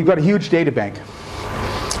 So we've got a huge data bank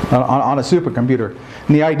on a supercomputer.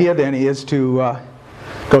 And the idea then is to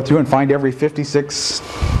go through and find every 56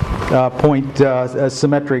 point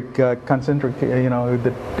symmetric concentric,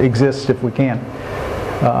 that exists if we can.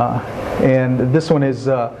 And this one is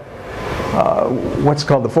what's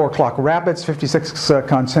called the 4 o'clock rapids, 56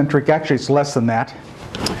 concentric. Actually, it's less than that,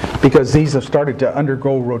 because these have started to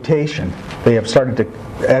undergo rotation. They have started to,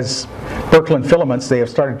 as Birkeland filaments, they have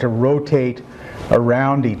started to rotate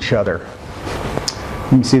around each other. You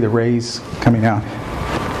can see the rays coming out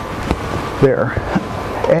there.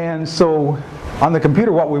 And so on the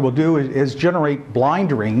computer, what we will do is generate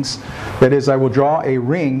blind rings. That is, I will draw a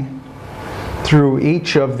ring through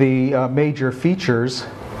each of the major features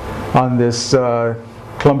on this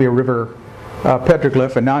Columbia River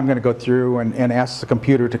petroglyph, and now I'm going to go through and ask the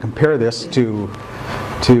computer to compare this to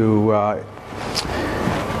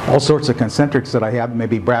all sorts of concentrics that I have,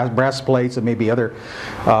 maybe brass plates, and maybe other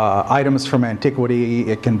items from antiquity.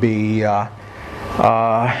 It can be, well,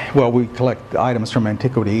 we collect items from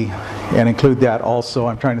antiquity and include that also.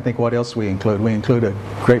 I'm trying to think what else we include. We include a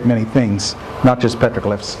great many things, not just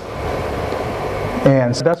petroglyphs.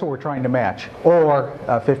 And so that's what we're trying to match, or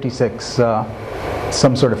 56,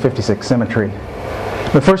 some sort of 56 symmetry.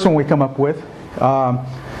 The first one we come up with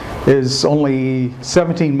is only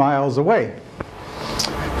 17 miles away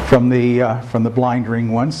from the blind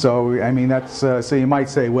ring one. So I mean, that's so you might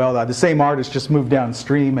say, well, the same artist just moved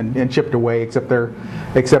downstream and chipped away, except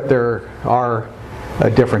there are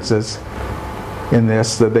differences in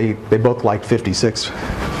this. That they both like 56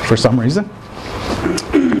 for some reason.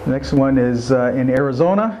 The next one is in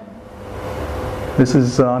Arizona. This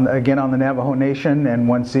is again on the Navajo Nation, and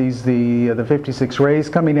one sees the 56 rays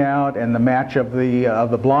coming out and the match of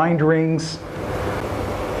the blind rings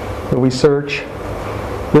that we search.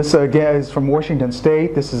 This again is from Washington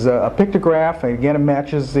State. This is a pictograph. Again, it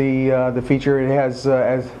matches the feature. It has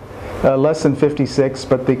less than 56,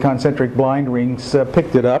 but the concentric blind rings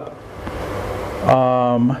picked it up.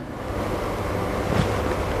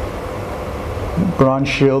 Bronze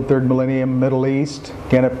Shield, 3rd millennium, Middle East.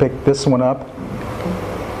 Again, it picked this one up.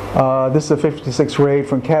 This is a 56 ray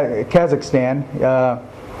from Kazakhstan.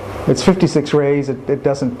 It's 56 rays. It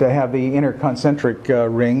doesn't have the inner concentric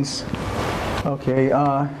rings. Okay,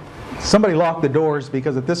 somebody locked the doors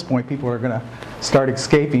because at this point people are going to start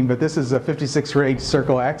escaping, but this is a 56 ray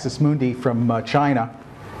circle axis mundi from China,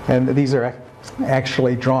 and these are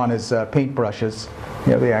actually drawn as paintbrushes.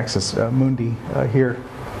 You know, the axis mundi here,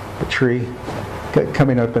 the tree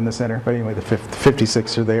coming up in the center. But anyway, the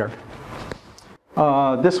 56 are there.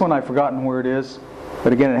 This one I've forgotten where it is,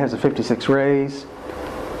 but again it has the 56 rays.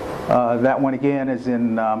 That one again is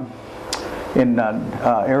in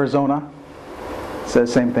Arizona.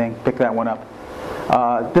 Says same thing. Pick that one up.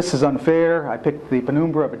 This is unfair. I picked the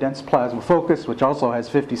penumbra of a dense plasma focus, which also has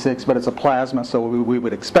 56, but it's a plasma, so we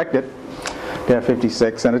would expect it to have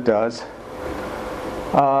 56, and it does.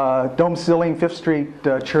 Dome ceiling, 5th Street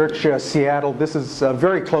Church, Seattle. This is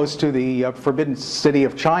very close to the Forbidden City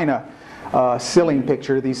of China ceiling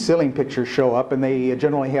picture. These ceiling pictures show up, and they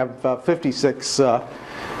generally have 56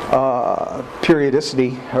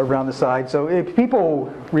 periodicity around the side. So if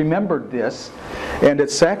people remembered this, and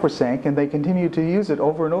it's sacrosanct, and they continue to use it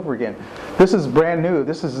over and over again. This is brand new.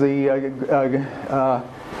 This is the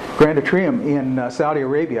Grand Atrium in Saudi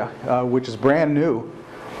Arabia, which is brand new.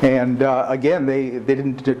 And again, they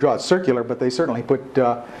didn't draw it circular, but they certainly put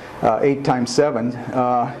 8x7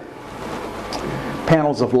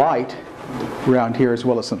 panels of light around here, as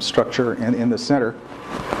well as some structure in the center.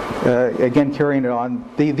 Again, carrying it on.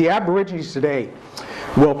 The Aborigines today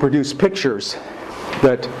will produce pictures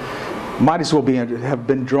that might as well have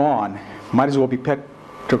been drawn, might as well be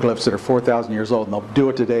petroglyphs that are 4,000 years old, and they'll do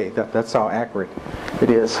it today. That's how accurate it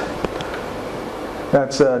is.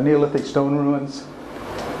 That's Neolithic stone ruins.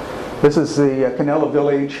 This is the Canela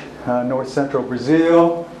village, north central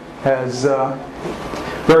Brazil. Has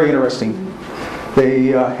very interesting. They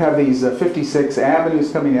have these 56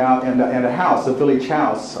 avenues coming out, and a house, a village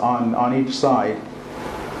house, on each side.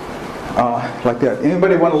 Like that.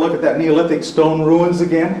 Anybody want to look at that Neolithic stone ruins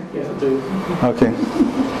again? Yes, I do. Okay.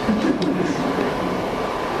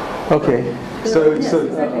 Okay. So Yes,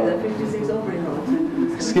 exactly. The 56 Aubrey house.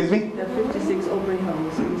 excuse me? The 56 Aubrey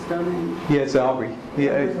house is down in... Yes, Aubrey.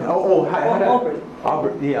 Yeah. Aubrey.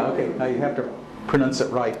 Aubrey. Yeah. Okay. Now you have to pronounce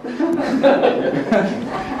it right. I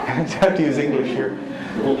have to use English here.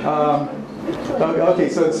 Okay,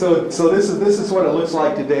 so this is what it looks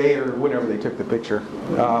like today, or whenever they took the picture.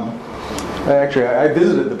 Actually, I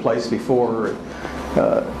visited the place before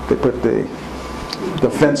they put the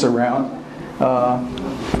fence around.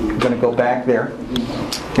 I'm going to go back there.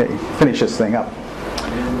 Okay, finish this thing up.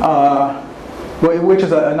 Which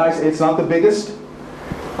is a nice. It's not the biggest.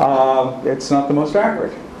 It's not the most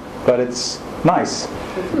accurate, but it's nice.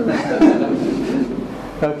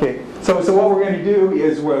 Okay. So what we're going to do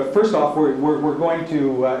is, first off, we're going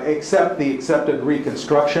to accept the accepted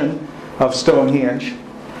reconstruction of Stonehenge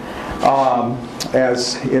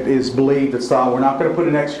as it is believed it's thought. We're not going to put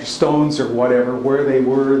in extra stones or whatever. Where they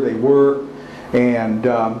were,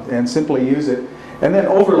 and simply use it, and then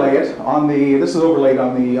overlay it on the. This is overlaid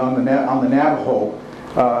on the Navajo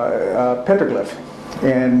petroglyph,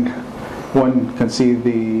 and one can see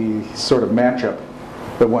the sort of matchup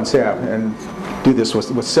that ones have, and do this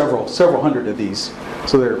with several hundred of these.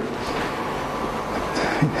 So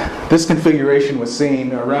this configuration was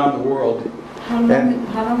seen around the world. How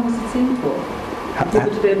long was it seen for? People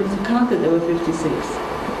to be able to count that there were 56.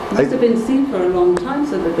 It must have been seen for a long time,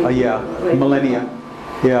 so that they millennia.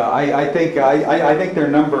 Yeah, I think their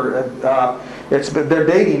number. Their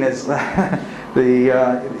dating is the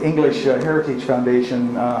English Heritage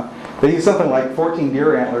Foundation. They use something like 14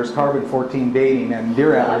 deer antlers, carbon 14 dating, and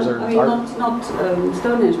deer antlers are... not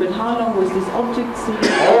Stonehenge, but how long was this object seen in the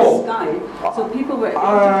sky? So people were...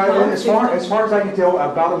 as far as I can tell,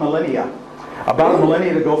 about a millennia. About a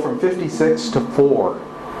millennia to go from 56 to 4.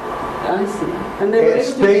 I see. And they were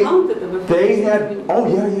able to count that there were 56. They had...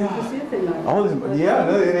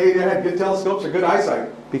 They had good telescopes or good eyesight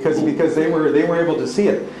because they were able to see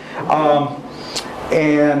it.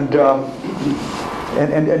 And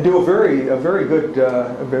do a very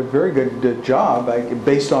good job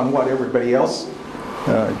based on what everybody else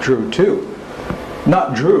drew too.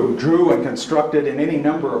 Not drew and constructed in any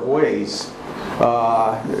number of ways,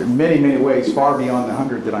 many ways, far beyond the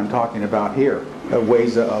 100 that I'm talking about here.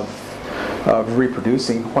 Ways of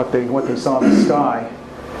reproducing what they saw in the sky.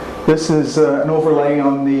 This is an overlay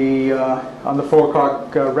on the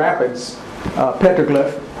Forecrock Rapids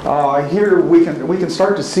petroglyph. Here we can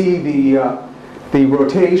start to see the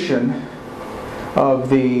rotation of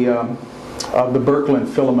the Birkeland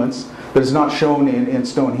filaments that is not shown in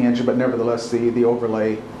Stonehenge, but nevertheless the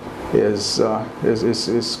overlay is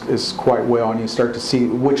quite well, and you start to see,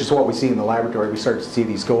 which is what we see in the laboratory. We start to see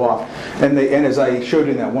these go off, and as I showed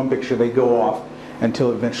you in that one picture, they go off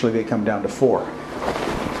until eventually they come down to 4.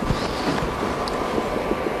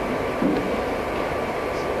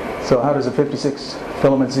 So how does a 56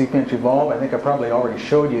 filament Z pinch evolve? I think I probably already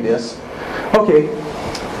showed you this. Okay,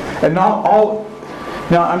 and now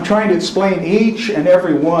I'm trying to explain each and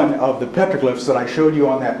every one of the petroglyphs that I showed you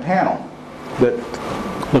on that panel that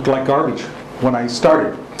looked like garbage when I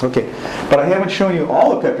started. Okay, but I haven't shown you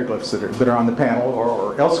all the petroglyphs that are on the panel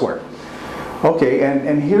or elsewhere. Okay,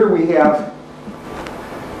 and here we have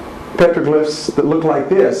petroglyphs that look like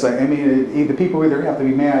this. I mean, the people either have to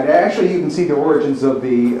be mad. Actually, you can see the origins of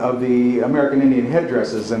the American Indian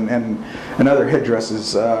headdresses and other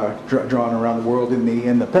headdresses drawn around the world in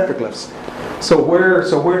the petroglyphs. So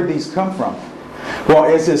where did these come from? Well,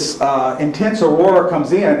 as this intense aurora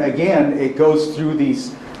comes in, again, it goes through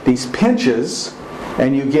these pinches,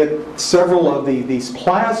 and you get several of these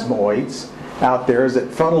plasmoids out there as it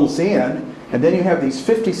funnels in, and then you have these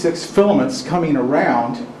 56 filaments coming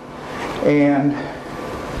around. And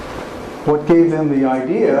what gave them the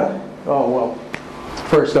idea, oh well,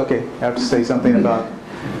 first, okay, I have to say something about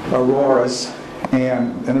auroras.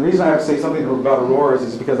 And the reason I have to say something about auroras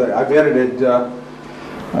is because I've edited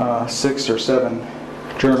 6 or 7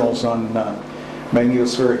 journals on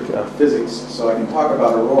magnetospheric physics, so I can talk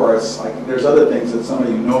about auroras. There's other things that some of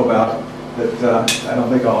you know about that I don't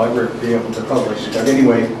think I'll ever be able to publish. But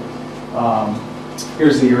anyway,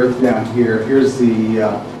 here's the Earth down here. Here's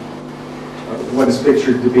the what is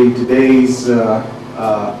pictured to be today's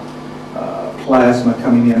plasma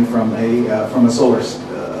coming in from a solar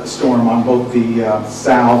storm on both the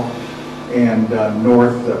south and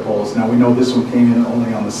north poles. Now we know this one came in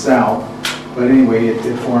only on the south, but anyway,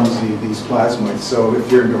 it forms these plasmoids. So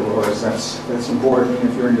if you're into auroras, that's important.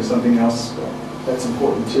 If you're into something else, that's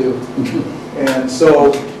important too. And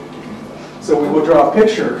so we will draw a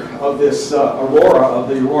picture of this aurora, of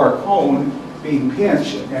the aurora cone being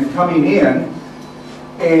pinched and coming in,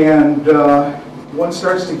 and one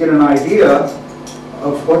starts to get an idea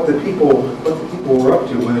of what the people were up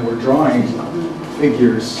to when they were drawing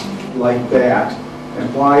figures like that,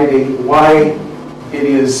 and why it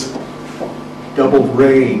is double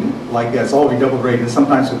rayed like that. It's always double rayed, and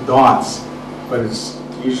sometimes with dots, but it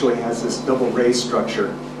usually has this double ray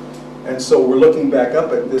structure. And so we're looking back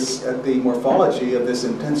up at the morphology of this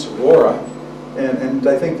intense aurora, and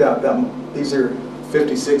I think that these are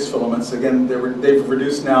 56 filaments. Again, they've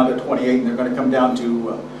reduced now to 28, and they're going to come down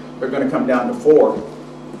to 4.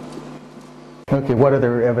 Okay, what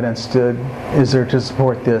other evidence is there to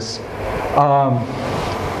support this?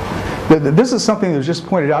 This is something that was just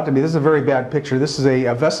pointed out to me. This is a very bad picture. This is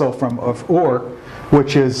a vessel of ore,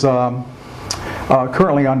 which is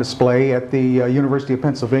currently on display at the University of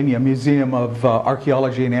Pennsylvania Museum of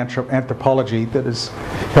Archaeology and Anthropology, that is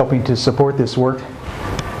helping to support this work.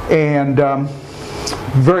 And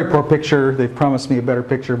very poor picture. They promised me a better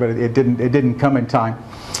picture, but it didn't come in time.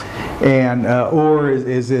 And Ur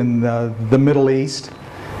is in the Middle East,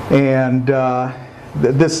 and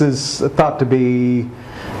this is thought to be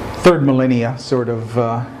 3rd millennia sort of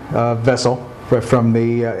vessel from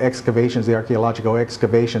the excavations, the archaeological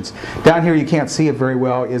excavations. Down here, you can't see it very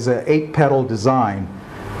well, is an 8-petal design,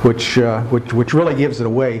 which really gives it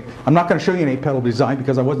away. I'm not going to show you an 8-petal design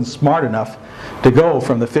because I wasn't smart enough to go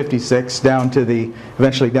from the 56 down to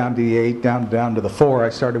eventually down to the 8, down to the 4. I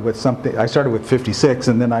started with 56,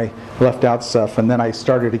 and then I left out stuff, and then I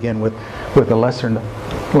started again with a lesser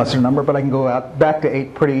number. But I can go back to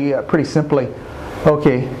 8 pretty simply.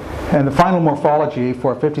 Okay, and the final morphology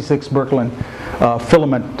for a 56 Birkeland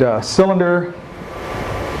filament cylinder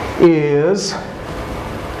is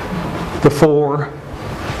the 4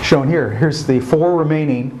 shown here. Here's the 4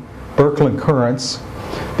 remaining Birkeland currents.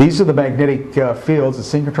 These are the magnetic fields, the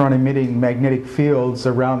synchrotron emitting magnetic fields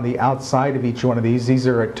around the outside of each one of these. These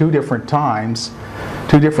are at two different times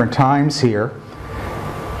here.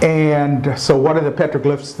 And so what are the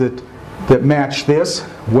petroglyphs that match this?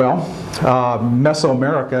 Well,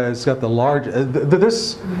 Mesoamerica has got the large,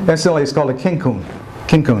 this incidentally is called a kinkun.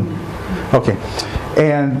 Okay.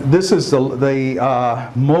 And this is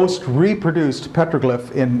the most reproduced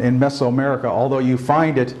petroglyph in Mesoamerica, although you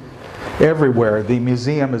find it everywhere. The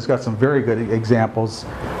museum has got some very good examples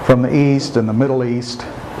from the East and the Middle East,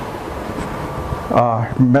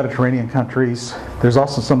 Mediterranean countries. There's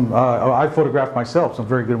also some, I photographed myself, some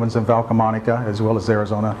very good ones in Valcamonica, as well as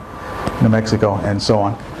Arizona, New Mexico, and so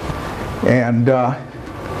on. And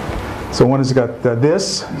so one has got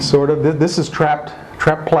this is trapped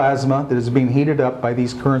plasma that is being heated up by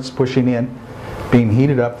these currents pushing in, being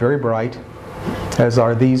heated up very bright, as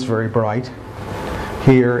are these very bright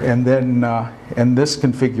here. And then in this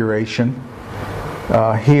configuration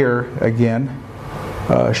here again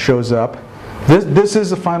shows up. This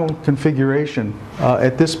is the final configuration.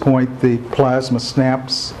 At this point, the plasma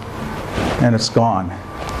snaps and it's gone.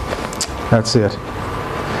 That's it.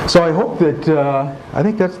 So I hope that, I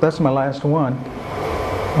think that's my last one.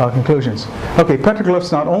 Conclusions. Okay,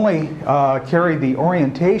 petroglyphs not only carry the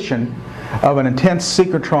orientation of an intense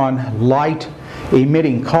synchrotron light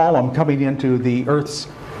emitting column coming into the Earth's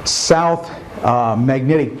south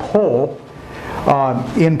magnetic pole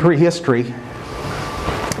in prehistory,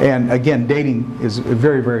 and again dating is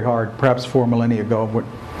very, very hard, perhaps 4 millennia ago, but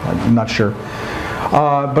I'm not sure.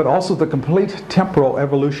 But also the complete temporal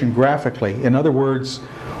evolution graphically. In other words,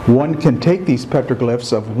 one can take these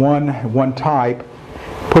petroglyphs of one type,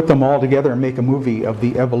 put them all together and make a movie of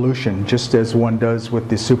the evolution, just as one does with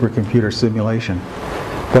the supercomputer simulation.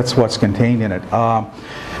 That's what's contained in it.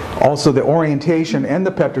 Also the orientation and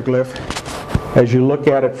the petroglyph, as you look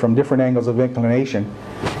at it from different angles of inclination,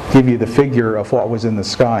 give you the figure of what was in the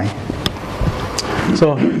sky.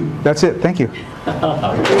 So that's it. Thank you.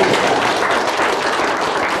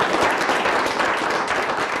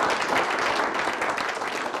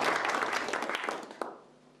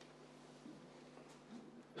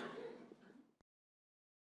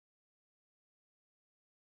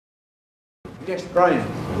 Yes, Brian.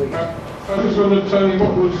 I just wondered, Tony,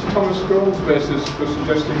 what was Thomas Gould's basis for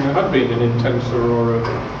suggesting there had been an intense aurora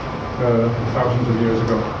thousands of years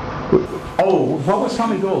ago? Oh, what was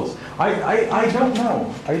Tommy Gould's? I don't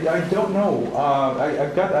know. I don't know.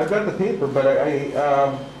 I've got the paper, but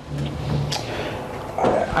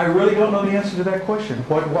I really don't know the answer to that question.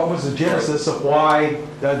 What was the genesis of why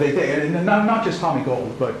they think, and not just Tommy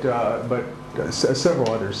Gould, but several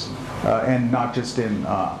others, and not just in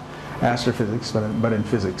astrophysics, but in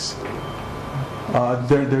physics.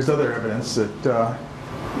 There's other evidence that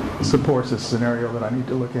supports this scenario that I need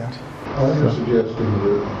to look at. I'm suggesting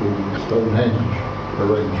that the Stonehenge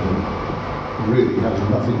arrangement really has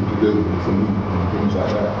nothing to do with the moon and things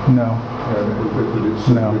like that. No.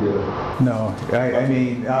 No. I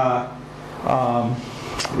mean,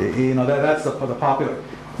 you know, that's the popular.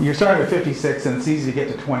 You're starting with 56, and it's easy to get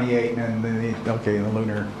to 28, and then the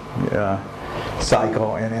lunar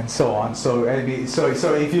cycle, and so on. So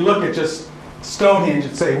if you look at just Stonehenge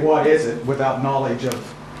and say what is it, without knowledge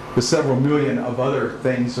of the several million of other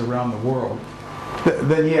things around the world,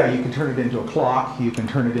 then yeah, you can turn it into a clock, you can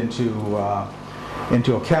turn it into a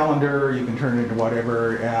calendar, you can turn it into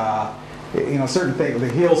whatever. You know, certain things, the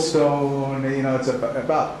Hillstone, you know, it's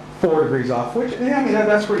about 4 degrees off, which, I mean,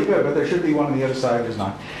 that's pretty good, but there should be one on the other side, there's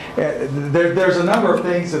not. There's a number of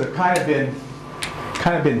things that have kind of been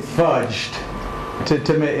fudged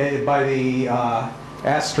by the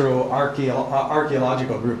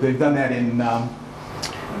astroarchaeological group. They've done that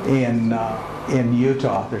in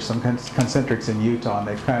Utah. There's some concentrics in Utah, and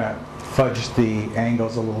they've kind of fudged the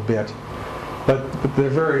angles a little bit, but they're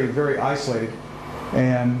very, very isolated.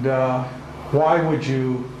 And why would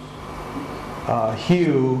you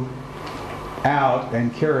hew out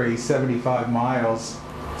and carry 75 miles,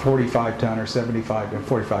 45 ton or 75 and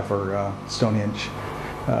 45 for Stonehenge,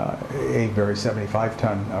 very 75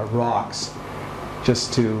 ton rocks,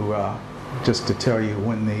 just to tell you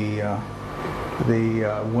when the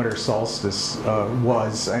winter solstice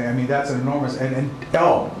was. I mean, that's an enormous, and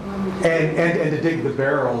to dig the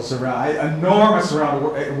barrels around, enormous amount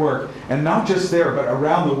of work, and not just there, but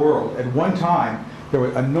around the world. At one time, there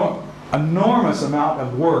was enormous amount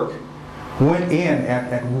of work went in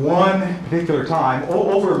at one particular time,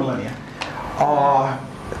 over a millennia,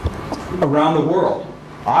 around the world.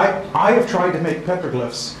 I have tried to make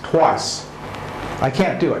petroglyphs twice. I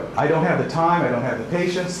can't do it. I don't have the time, I don't have the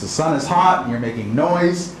patience, the sun is hot, and you're making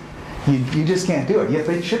noise. You just can't do it. Yet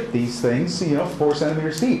they chip these things, you know, 4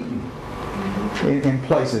 centimeters deep in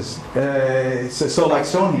places. So like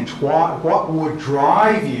Stonehenge, what would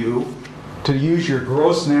drive you to use your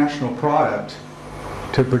gross national product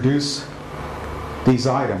to produce these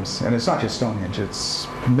items? And it's not just Stonehenge, it's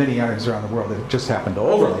many items around the world that just happen to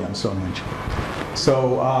overlay on Stonehenge.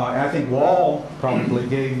 So I think Wall probably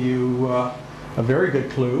gave you a very good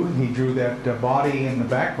clue. He drew that body in the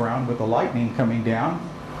background with the lightning coming down.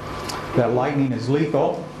 That lightning is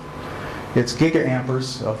lethal. It's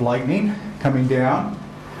gigaamperes of lightning coming down.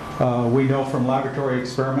 We know from laboratory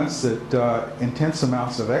experiments that intense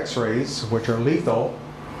amounts of X-rays, which are lethal,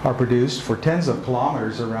 are produced for tens of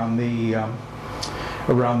kilometers around the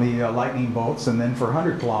lightning bolts, and then for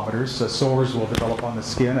 100 kilometers, sores will develop on the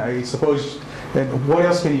skin. I suppose, and what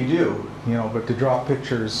else can you do, you know, but to draw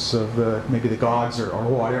pictures of maybe the gods or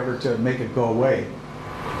whatever to make it go away.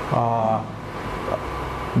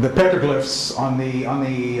 The petroglyphs on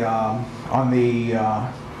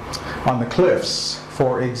the cliffs,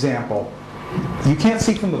 for example, you can't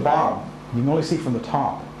see from the bottom. You can only see from the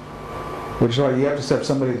top. Which is why you have to have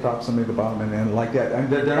somebody at the top, somebody at the bottom, and like that. And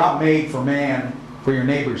they're not made for man for your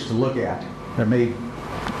neighbors to look at. They're made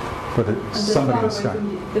for somebody in the sky.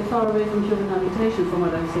 They're far away from human habitation, from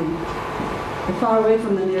what I've seen. They're far away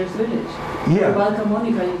from the nearest village. Yeah. Welcome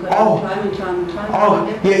Monica, you've got to climb.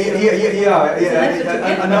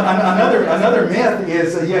 Another myth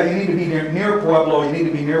is, you need to be near Pueblo, you need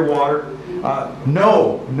to be near water.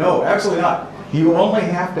 No, absolutely not. You only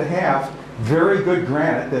have to have very good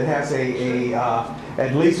granite that has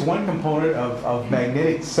at least one component of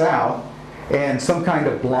magnetic south and some kind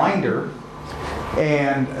of blinder.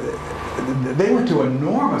 And they went to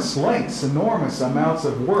enormous lengths, enormous amounts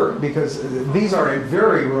of work, because these are in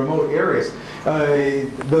very remote areas.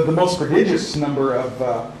 The most prodigious number of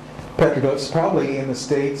petroglyphs probably in the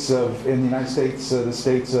United States, the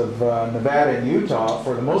states of Nevada and Utah,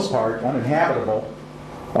 for the most part, uninhabitable.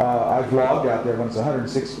 I've logged out there when it's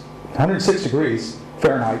 106 degrees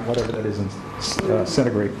Fahrenheit, whatever that is in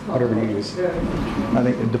centigrade, whatever you use. I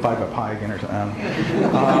think divide by pi again or something.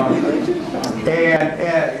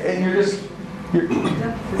 And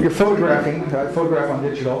you're photographing, photograph on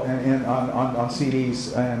digital and on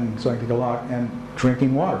CDs, and so I can take a lot, and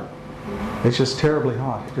drinking water. It's just terribly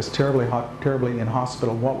hot, terribly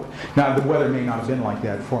inhospitable. Now the weather may not have been like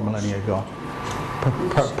that 4 millennia ago.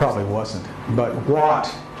 Probably wasn't. But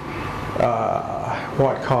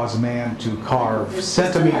what caused man to carve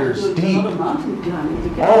centimeters deep?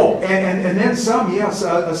 Oh, and then some, yes,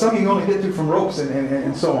 some you only get through from ropes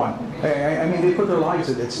and so on. I mean, they put their lives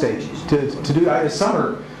at stake to do that. Some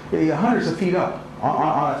are hundreds of feet up.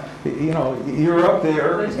 You're up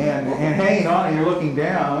there and hanging on, and you're looking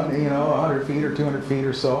down, 100 feet or 200 feet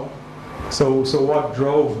or so. So what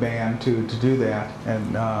drove man to do that?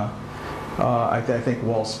 And I think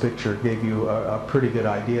Wall's picture gave you a pretty good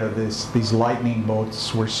idea of this. These lightning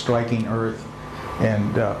bolts were striking Earth,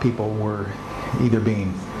 and people were either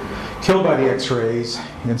being killed by the X-rays,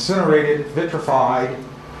 incinerated, vitrified,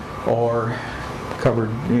 or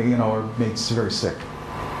covered, or made very sick.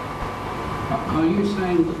 Are you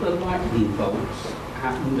saying that the lightning bolts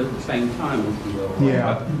happened at the same time as the world?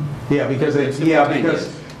 Yeah, because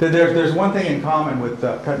there's one thing in common with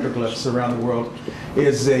petroglyphs around the world,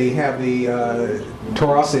 is they have the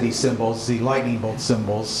torosity symbols, the lightning bolt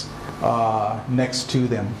symbols, next to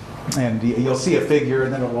them. And you'll see a figure,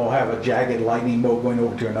 and then it will have a jagged lightning bolt going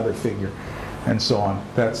over to another figure, and so on.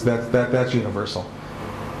 That's universal.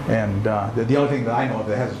 And the only thing that I know of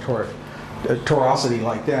that has a torosity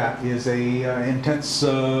like that is a intense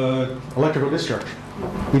electrical discharge,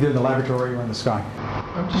 either in the laboratory or in the sky.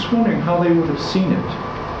 I'm just wondering how they would have seen it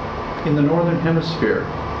in the northern hemisphere,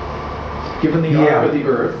 given the arc of the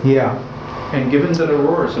Earth, and given that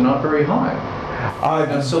auroras are not very high.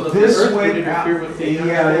 So that the Earth would interfere with the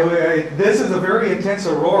this is a very intense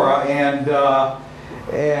aurora, and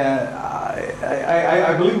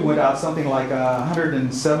I believe it went out something like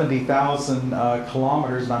 170,000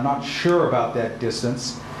 kilometers, and I'm not sure about that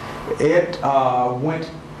distance. It went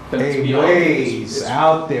a ways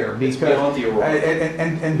out there, because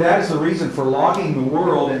and that is the reason for logging the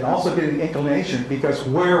world and also getting inclination, because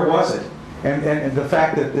where was it? And the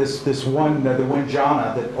fact that this one, the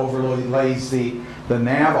Windjana that overlays the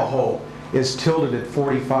Navajo, is tilted at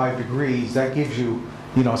 45 degrees, that gives you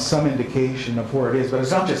some indication of where it is. But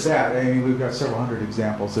it's not just that. I mean, we've got several hundred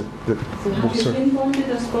examples that So have you pinpointed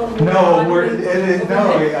a spot? No,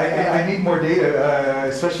 I need more data,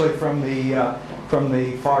 especially from the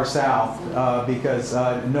far south, because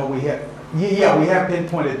no, we have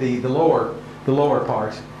pinpointed the lower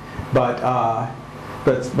part, but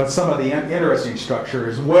some of the interesting structure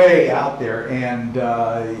is way out there, and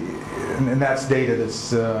that's data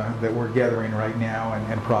that we're gathering right now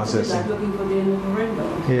and processing. It's like looking for the end of the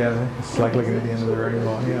rainbow. Yeah, it's like looking at the end of the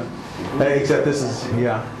rainbow. Yeah, except this is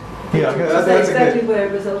That's exactly where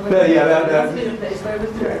it was over.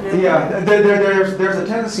 There's a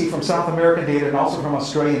tendency from South American data and also from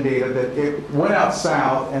Australian data that it went out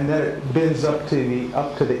south and then it bends up to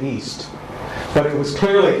the east. But it was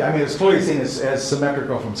clearly, it's clearly seen as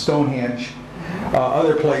symmetrical from Stonehenge.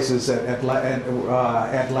 Other places at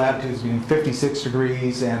latitudes between 56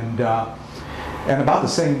 degrees and about the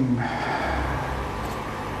same.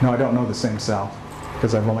 No, I don't know the same south,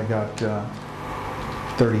 because I've only got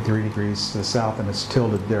 33 degrees to the south, and it's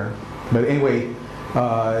tilted there. But anyway,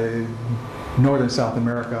 northern South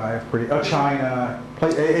America, I have pretty. China,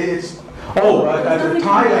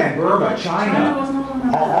 Thailand, Burma, China. Was not on the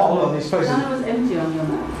map. All of these places. China was empty on your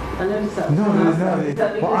map. I noticed that. No.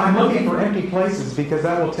 Well, I'm looking for empty places, because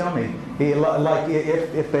that will tell me, like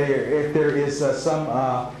if there is some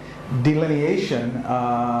delineation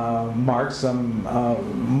mark, some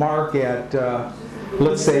mark at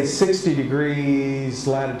let's say 60 degrees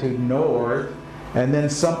latitude north, and then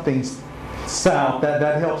something south,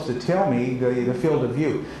 that helps to tell me the field of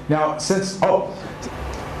view. Now, since,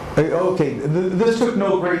 okay, this took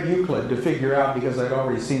no great Euclid to figure out because I'd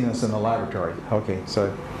already seen this in the laboratory. Okay,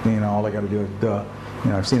 so, all I got to do is,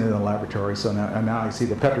 I've seen it in the laboratory, so now I see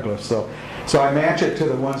the petroglyphs. So I match it to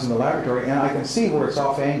the ones in the laboratory, and I can see where it's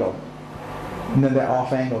off angle. And then that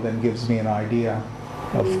off angle then gives me an idea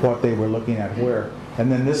of what they were looking at where.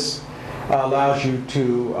 And then this allows you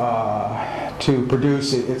to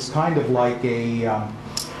produce it. It's kind of like a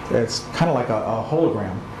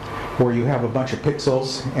hologram, where you have a bunch of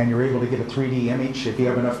pixels and you're able to get a 3D image if you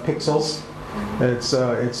have enough pixels.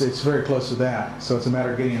 It's very close to that. So it's a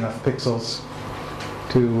matter of getting enough pixels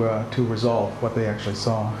to resolve what they actually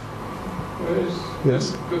saw.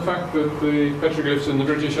 Yes. The fact that the petroglyphs in the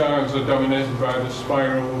British Isles are dominated by the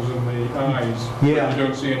spirals and the eyes. Yeah. But you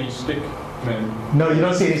don't see any stick men. No, you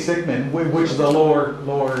don't see any stick men, which is the lower.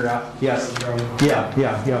 Yes.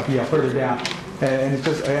 Yeah. Further down. And it's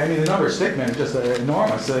just, the number of stickmen is just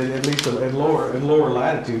enormous, at least at lower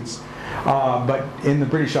latitudes. But in the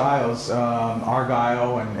British Isles,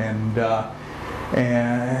 Argyll and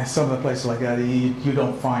some of the places like that, you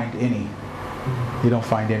don't find any. You don't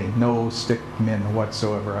find any. No stickmen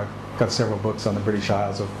whatsoever. I've got several books on the British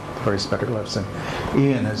Isles of various petroglyphs, and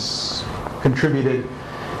Ian has contributed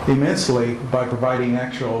immensely by providing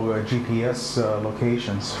actual GPS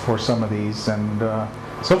locations for some of these, and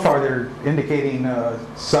so far they're indicating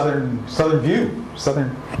southern view,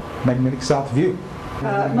 southern magnetic south view.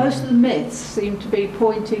 Most of the myths seem to be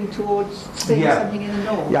pointing towards seeing something in the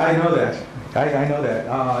north. Yeah, I know that. I know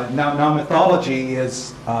that. Now mythology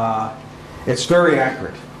is it's very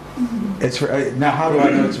accurate. Mm-hmm. Now how do I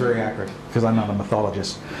know it's very accurate? Because I'm not a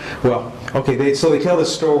mythologist. Well, okay, so they tell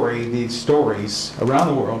these stories around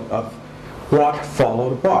the world of what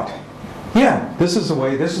followed what. Yeah, this is the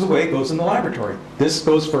way it goes in the laboratory. This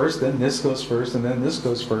goes first, then this goes first, and then this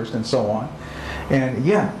goes first, and so on. And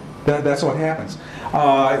yeah, that's what happens.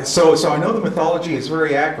 So I know the mythology is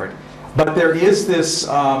very accurate, but there is this.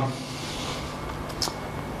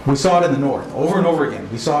 We saw it in the north over and over again.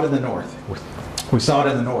 We saw it in the north. We saw it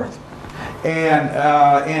in the north,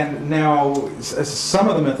 and now some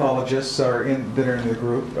of the mythologists that are in the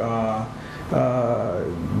group.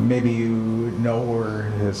 Maybe you know, or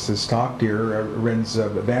his talk here, Rens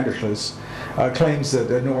Vandersloos, claims that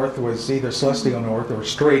the north was either celestial north or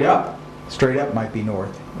straight up. Straight up might be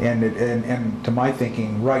north, and to my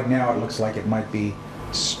thinking, right now it looks like it might be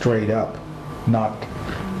straight up, not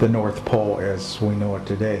the North Pole as we know it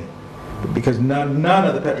today, because none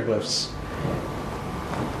of the petroglyphs,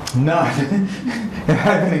 none,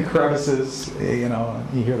 have any crevices.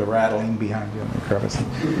 You hear the rattling behind you in the crevice,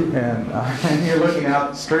 and you're looking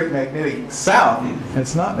out straight magnetic south. And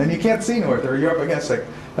it's not, and you can't see north, or you're up against a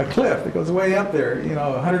cliff that goes way up there,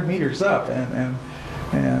 100 meters up, and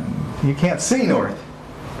you can't see north,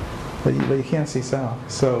 but you can't see south.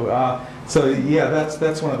 So yeah,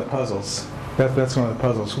 that's one of the puzzles. That's one of the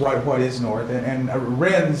puzzles. What is north? And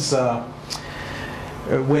Rens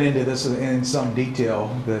went into this in some detail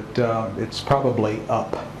that it's probably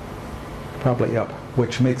up,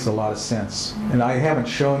 which makes a lot of sense. And I haven't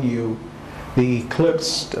shown you the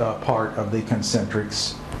eclipsed part of the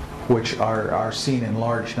concentrics, which are seen in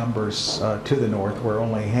large numbers to the north, where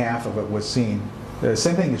only half of it was seen. The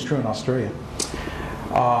same thing is true in Australia,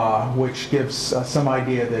 which gives some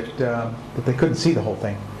idea that they couldn't see the whole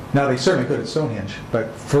thing. Now, they certainly could at Stonehenge,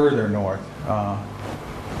 but further north.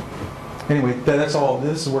 Anyway, that's all.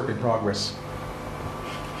 This is a work in progress.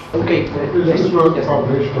 Okay. Is this work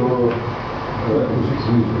published, or is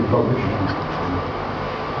it published?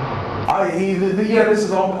 Yeah, this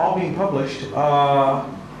is all being published.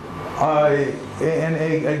 And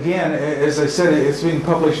again, as I said, it's being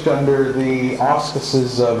published under the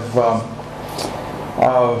auspices of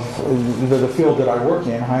the field that I work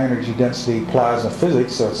in, high energy density plasma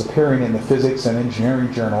physics. So it's appearing in the physics and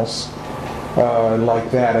engineering journals like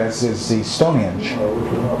that, as is the Stonehenge.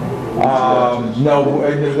 No,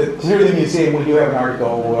 through the museum we do have an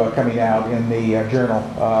article coming out in the journal,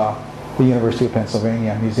 the University of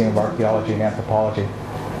Pennsylvania Museum of Archaeology and Anthropology.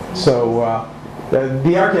 So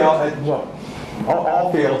the archaeology, well,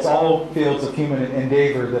 all fields of human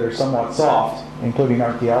endeavor that are somewhat soft, including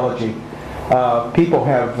archaeology, people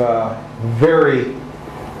have very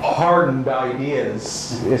hardened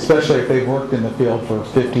ideas, especially if they've worked in the field for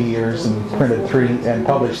 50 years and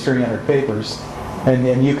published 300 papers,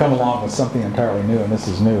 and you come along with something entirely new, and this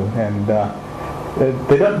is new, and they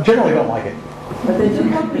generally don't like it. But they do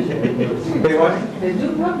publish it. They what? They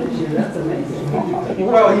do publish it. That's amazing.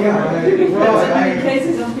 Well, yeah. Well,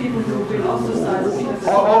 cases of people who've been ostracized because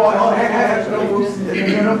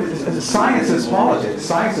science is politics.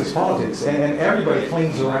 Science is politics, and everybody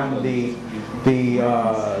clings around the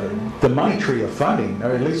money tree of funding,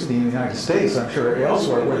 or at least in the United States. I'm sure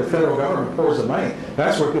elsewhere where the federal government pours the money,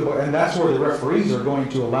 that's where people, and that's where the referees are going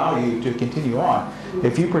to allow you to continue on.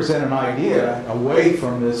 If you present an idea away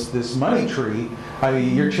from this money tree, I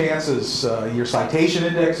mean, your chances, your citation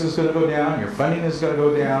index is going to go down, your funding is going to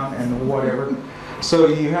go down, and whatever. So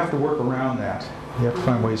you have to work around that. You have to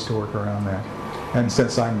find ways to work around that. And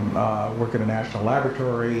since I'm work at a national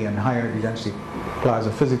laboratory in high energy density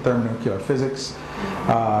plasma physics, thermonuclear physics,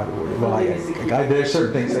 there's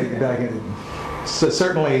certain things that I can. So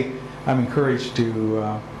certainly, I'm encouraged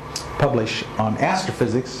to publish on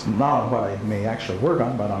astrophysics, not on what I may actually work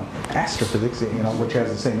on, but on astrophysics, which has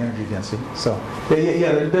the same energy density. So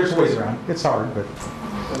there's ways around. It's hard, but.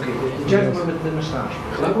 Okay, the gentleman with the moustache.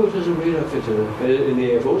 I worked as a radar fitter in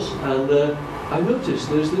the Air Force, and I noticed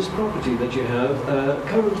there's this property that you have,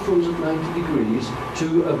 current flows at 90 degrees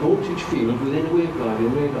to a voltage field within a waveguide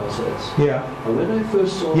in radar sets. Yeah. And when I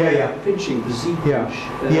first saw pinching, the Z pinch,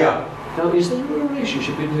 now is there a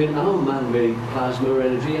relationship between our man-made plasma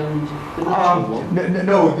energy and the natural one?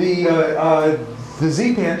 No, the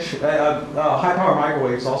Z pinch, high power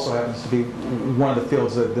microwaves also happens to be one of the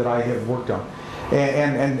fields that I have worked on.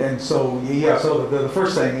 And so so the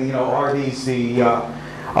first thing, are these the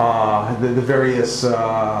various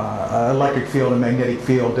electric field and magnetic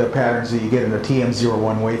field patterns that you get in a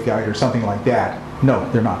TM01 waveguide or something like that? No,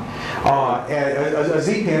 they're not. A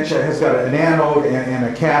Z pinch has got an anode and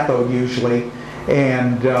a cathode usually,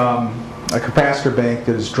 and a capacitor bank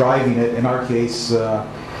that is driving it. In our case, we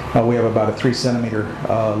have about a 3 centimeter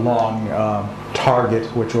long target,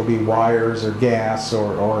 which will be wires or gas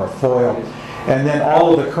or a foil. And then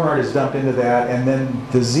all of the current is dumped into that, and then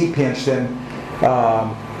the Z pinch, then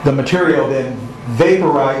the material then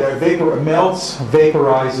melts,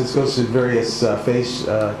 vaporizes, goes through various phase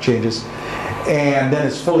changes, and then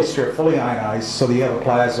it's fully stripped, fully ionized, so that you have a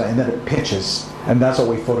plasma, and then it pinches, and that's what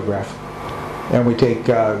we photograph. And we take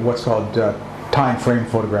what's called time frame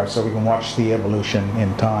photographs, so we can watch the evolution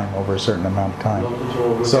in time over a certain amount of time.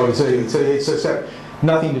 So it's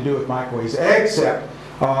nothing to do with microwaves, except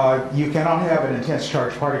you cannot have an intense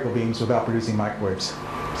charged particle beams without producing microwaves.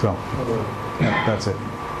 So, that's it.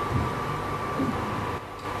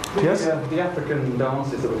 Yes? The African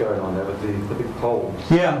dances that were going on there with the big poles.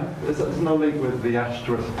 Yeah. There's no link with the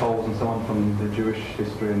Ashtoreth poles and so on from the Jewish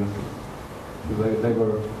history, and they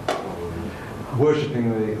were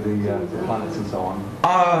worshipping the planets and so on.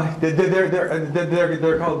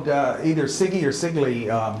 They're called either Siggy or Sigley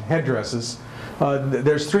headdresses.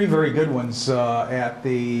 There's 3 very good ones at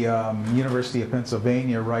the University of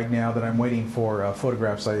Pennsylvania right now that I'm waiting for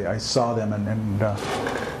photographs. I saw them and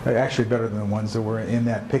actually better than the ones that were in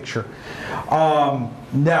that picture.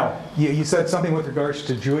 Now, you said something with regards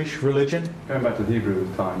to Jewish religion? Going back to the Hebrew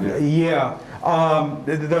time, yeah. Yeah.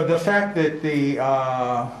 The fact that the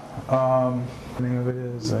name of it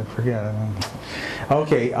is, I forget.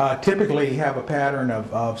 Okay, typically have a pattern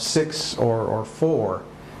of 6 or 4.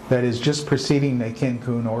 That is just preceding a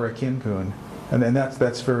kinkun or a kinkun, and then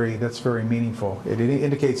that's very meaningful. It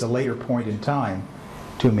indicates a later point in time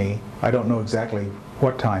to me. I don't know exactly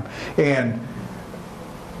what time. And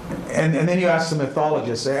then you ask the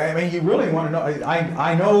mythologists. I mean, you really want to know.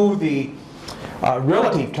 I know the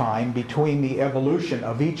relative time between the evolution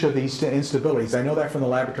of each of these instabilities. I know that from the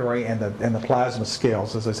laboratory and the plasma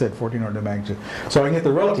scales, as I said, 14 order of magnitude. So I can get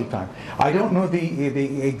the relative time. I don't know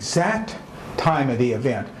the exact time of the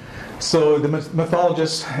event. So the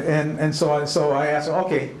mythologists, and so I asked,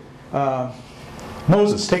 okay,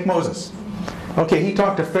 Moses, take Moses. Okay, he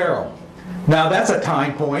talked to Pharaoh. Now that's a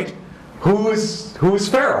time point. Who is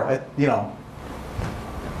Pharaoh?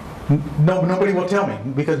 Nobody will tell me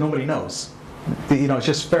because nobody knows. It's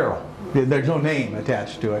just Pharaoh. There's no name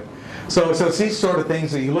attached to it. So it's these sort of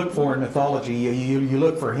things that you look for in mythology. You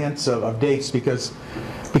look for hints of dates because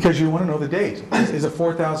you want to know the date. Is it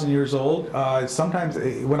 4,000 years old? Sometimes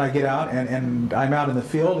when I get out and I'm out in the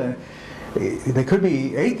field, and they could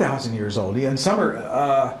be 8,000 years old. And some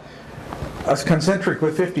are concentric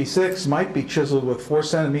with 56 might be chiseled with 4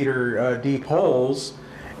 centimeter deep holes,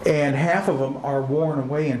 and half of them are worn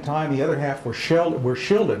away in time. The other half were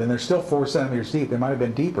shielded, and they're still 4 centimeters deep. They might have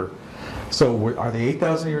been deeper. So are they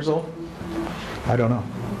 8,000 years old? I don't know.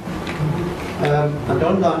 And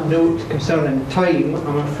on that note concerning time,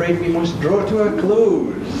 I'm afraid we must draw to a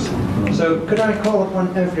close. So could I call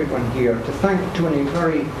upon everyone here to thank Tony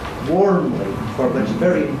very warmly for this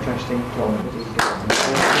very interesting talk.